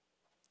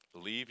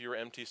 leave your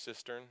empty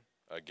cistern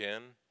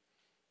again,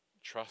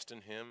 trust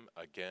in him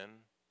again,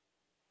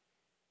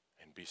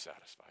 and be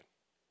satisfied.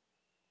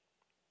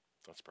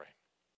 Let's pray.